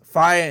against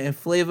Fire and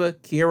Flavor,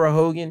 Kiera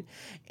Hogan,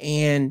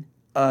 and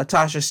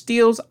Tasha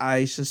Steelz,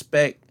 I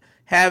suspect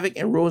Havoc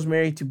and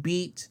Rosemary to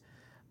beat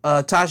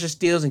Tasha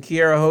Steelz and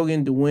Kiera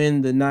Hogan to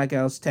win the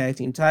Knockouts tag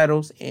team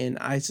titles. And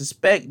I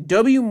suspect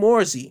W.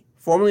 Morrissey,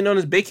 formerly known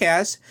as Big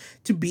Cass,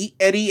 to beat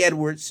Eddie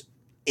Edwards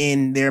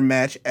in their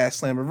match at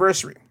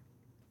Slammiversary.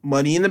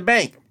 Money in the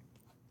Bank,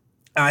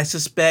 I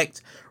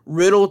suspect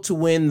Riddle to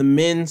win the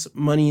men's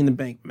Money in the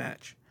Bank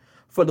match.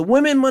 For the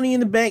women Money in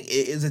the Bank,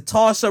 it is a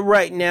toss-up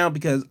right now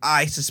because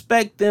I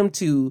suspect them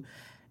to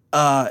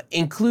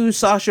include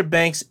Sasha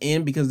Banks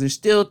in, because there's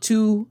still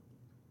 2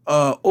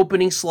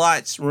 opening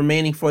slots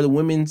remaining for the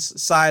women's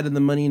side of the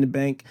Money in the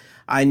Bank.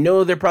 I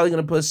know they're probably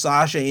going to put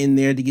Sasha in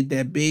there to get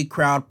that big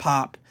crowd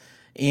pop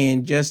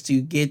and just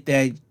to get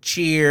that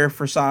cheer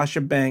for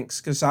Sasha Banks,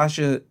 because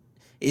Sasha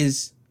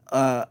is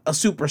a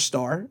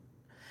superstar.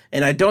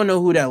 And I don't know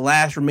who that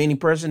last remaining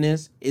person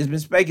is. It's been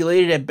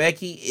speculated that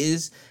Becky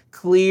is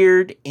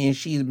cleared and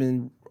she's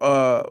been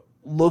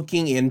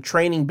looking and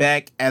training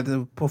back at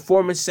the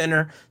Performance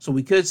Center, so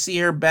we could see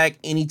her back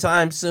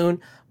anytime soon.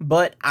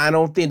 But I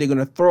don't think they're going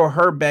to throw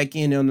her back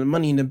in on the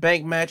Money in the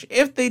Bank match.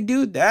 If they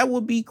do, that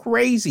would be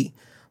crazy.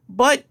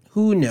 But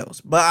who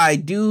knows? But I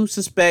do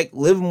suspect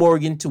Liv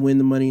Morgan to win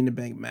the Money in the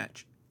Bank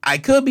match. I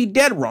could be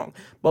dead wrong,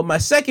 but my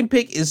second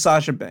pick is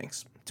Sasha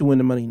Banks to win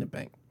the Money in the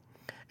Bank.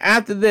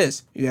 After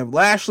this, you have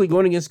Lashley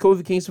going against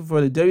Kofi Kingston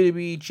for the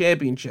WWE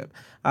Championship.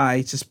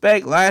 I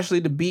suspect Lashley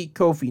to beat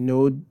Kofi.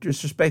 No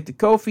disrespect to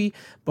Kofi,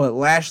 but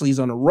Lashley's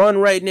on a run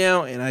right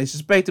now, and I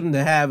suspect him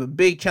to have a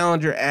big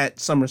challenger at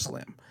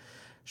SummerSlam.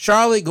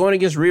 Charlotte going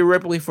against Rhea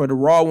Ripley for the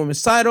Raw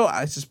Women's title.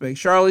 I suspect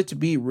Charlotte to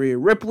beat Rhea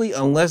Ripley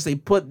unless they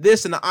put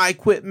this in the I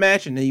Quit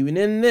match, and even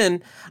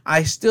then,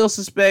 I still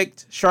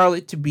suspect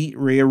Charlotte to beat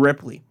Rhea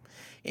Ripley.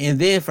 And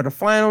then for the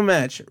final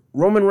match,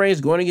 Roman Reigns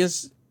going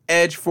against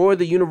Edge for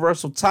the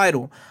Universal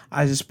title.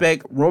 I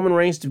suspect Roman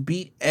Reigns to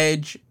beat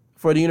Edge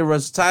for the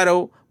Universal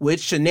title with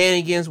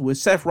shenanigans, with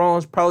Seth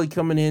Rollins probably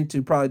coming in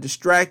to probably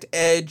distract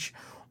Edge,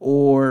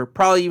 or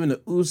probably even the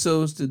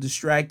Usos to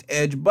distract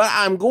Edge. But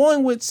I'm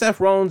going with Seth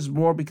Rollins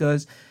more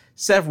because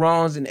Seth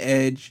Rollins and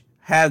Edge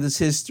have this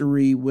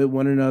history with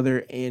one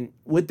another, and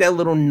with that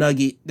little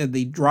nugget that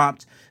they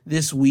dropped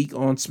this week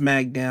on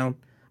SmackDown,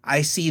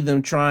 I see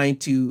them trying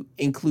to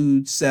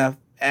include Seth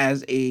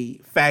as a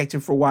factor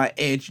for why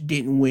Edge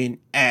didn't win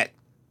at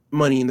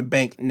Money in the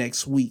Bank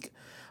next week.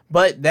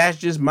 But that's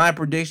just my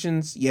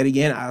predictions. Yet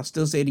again, I'll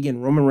still say it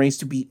again. Roman Reigns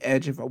to beat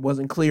Edge if I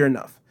wasn't clear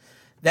enough.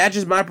 That's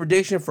just my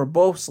prediction for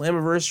both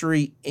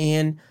Slammiversary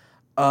and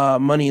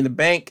Money in the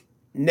Bank.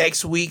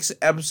 Next week's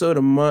episode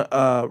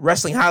of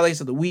Wrestling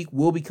Highlights of the Week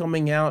will be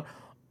coming out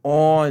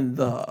on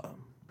the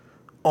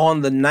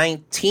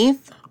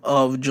 19th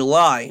of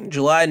July.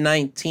 July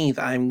 19th.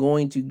 I'm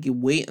going to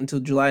wait until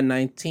July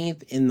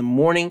 19th in the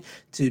morning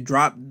to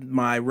drop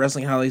my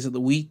Wrestling Highlights of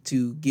the Week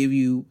to give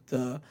you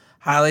the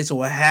highlights of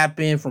what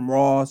happened from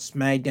Raw,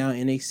 SmackDown,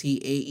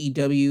 NXT,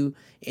 AEW,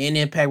 and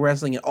Impact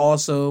Wrestling, and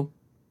also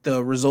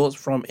the results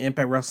from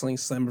Impact Wrestling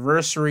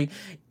Slammiversary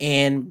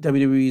and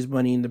WWE's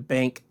Money in the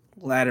Bank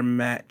ladder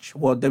match.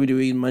 Well,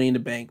 WWE's Money in the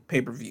Bank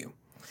pay-per-view.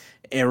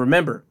 And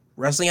remember,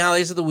 Wrestling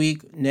Highlights of the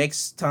Week,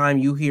 next time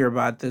you hear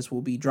about this,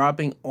 will be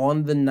dropping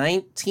on the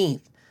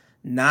 19th.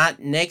 Not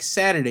next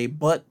Saturday,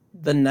 but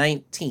the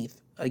 19th.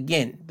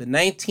 Again, the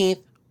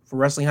 19th for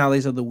Wrestling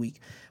Highlights of the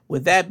Week.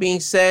 With that being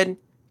said,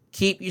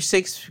 keep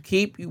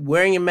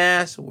wearing your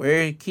mask,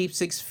 keep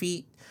 6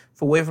 feet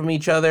away from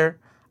each other.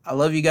 I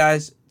love you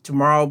guys.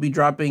 Tomorrow I'll be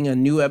dropping a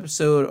new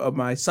episode of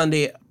my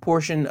Sunday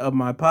portion of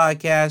my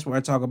podcast where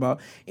I talk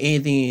about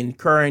anything in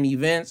current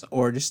events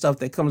or just stuff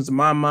that comes to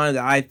my mind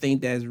that I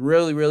think that is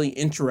really, really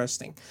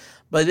interesting.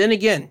 But then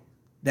again,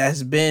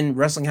 that's been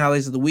Wrestling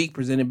Highlights of the Week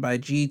presented by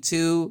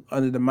G2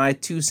 under the My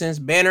 2 Cents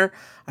banner.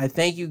 I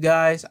thank you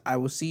guys. I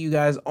will see you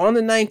guys on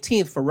the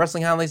 19th for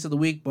Wrestling Highlights of the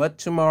Week, but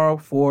tomorrow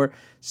for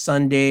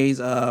Sunday's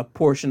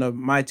portion of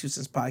My 2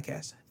 Cents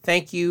podcast.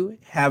 Thank you.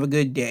 Have a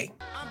good day.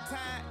 I'm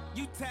tired,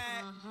 you tired.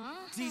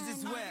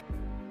 Jesus wept.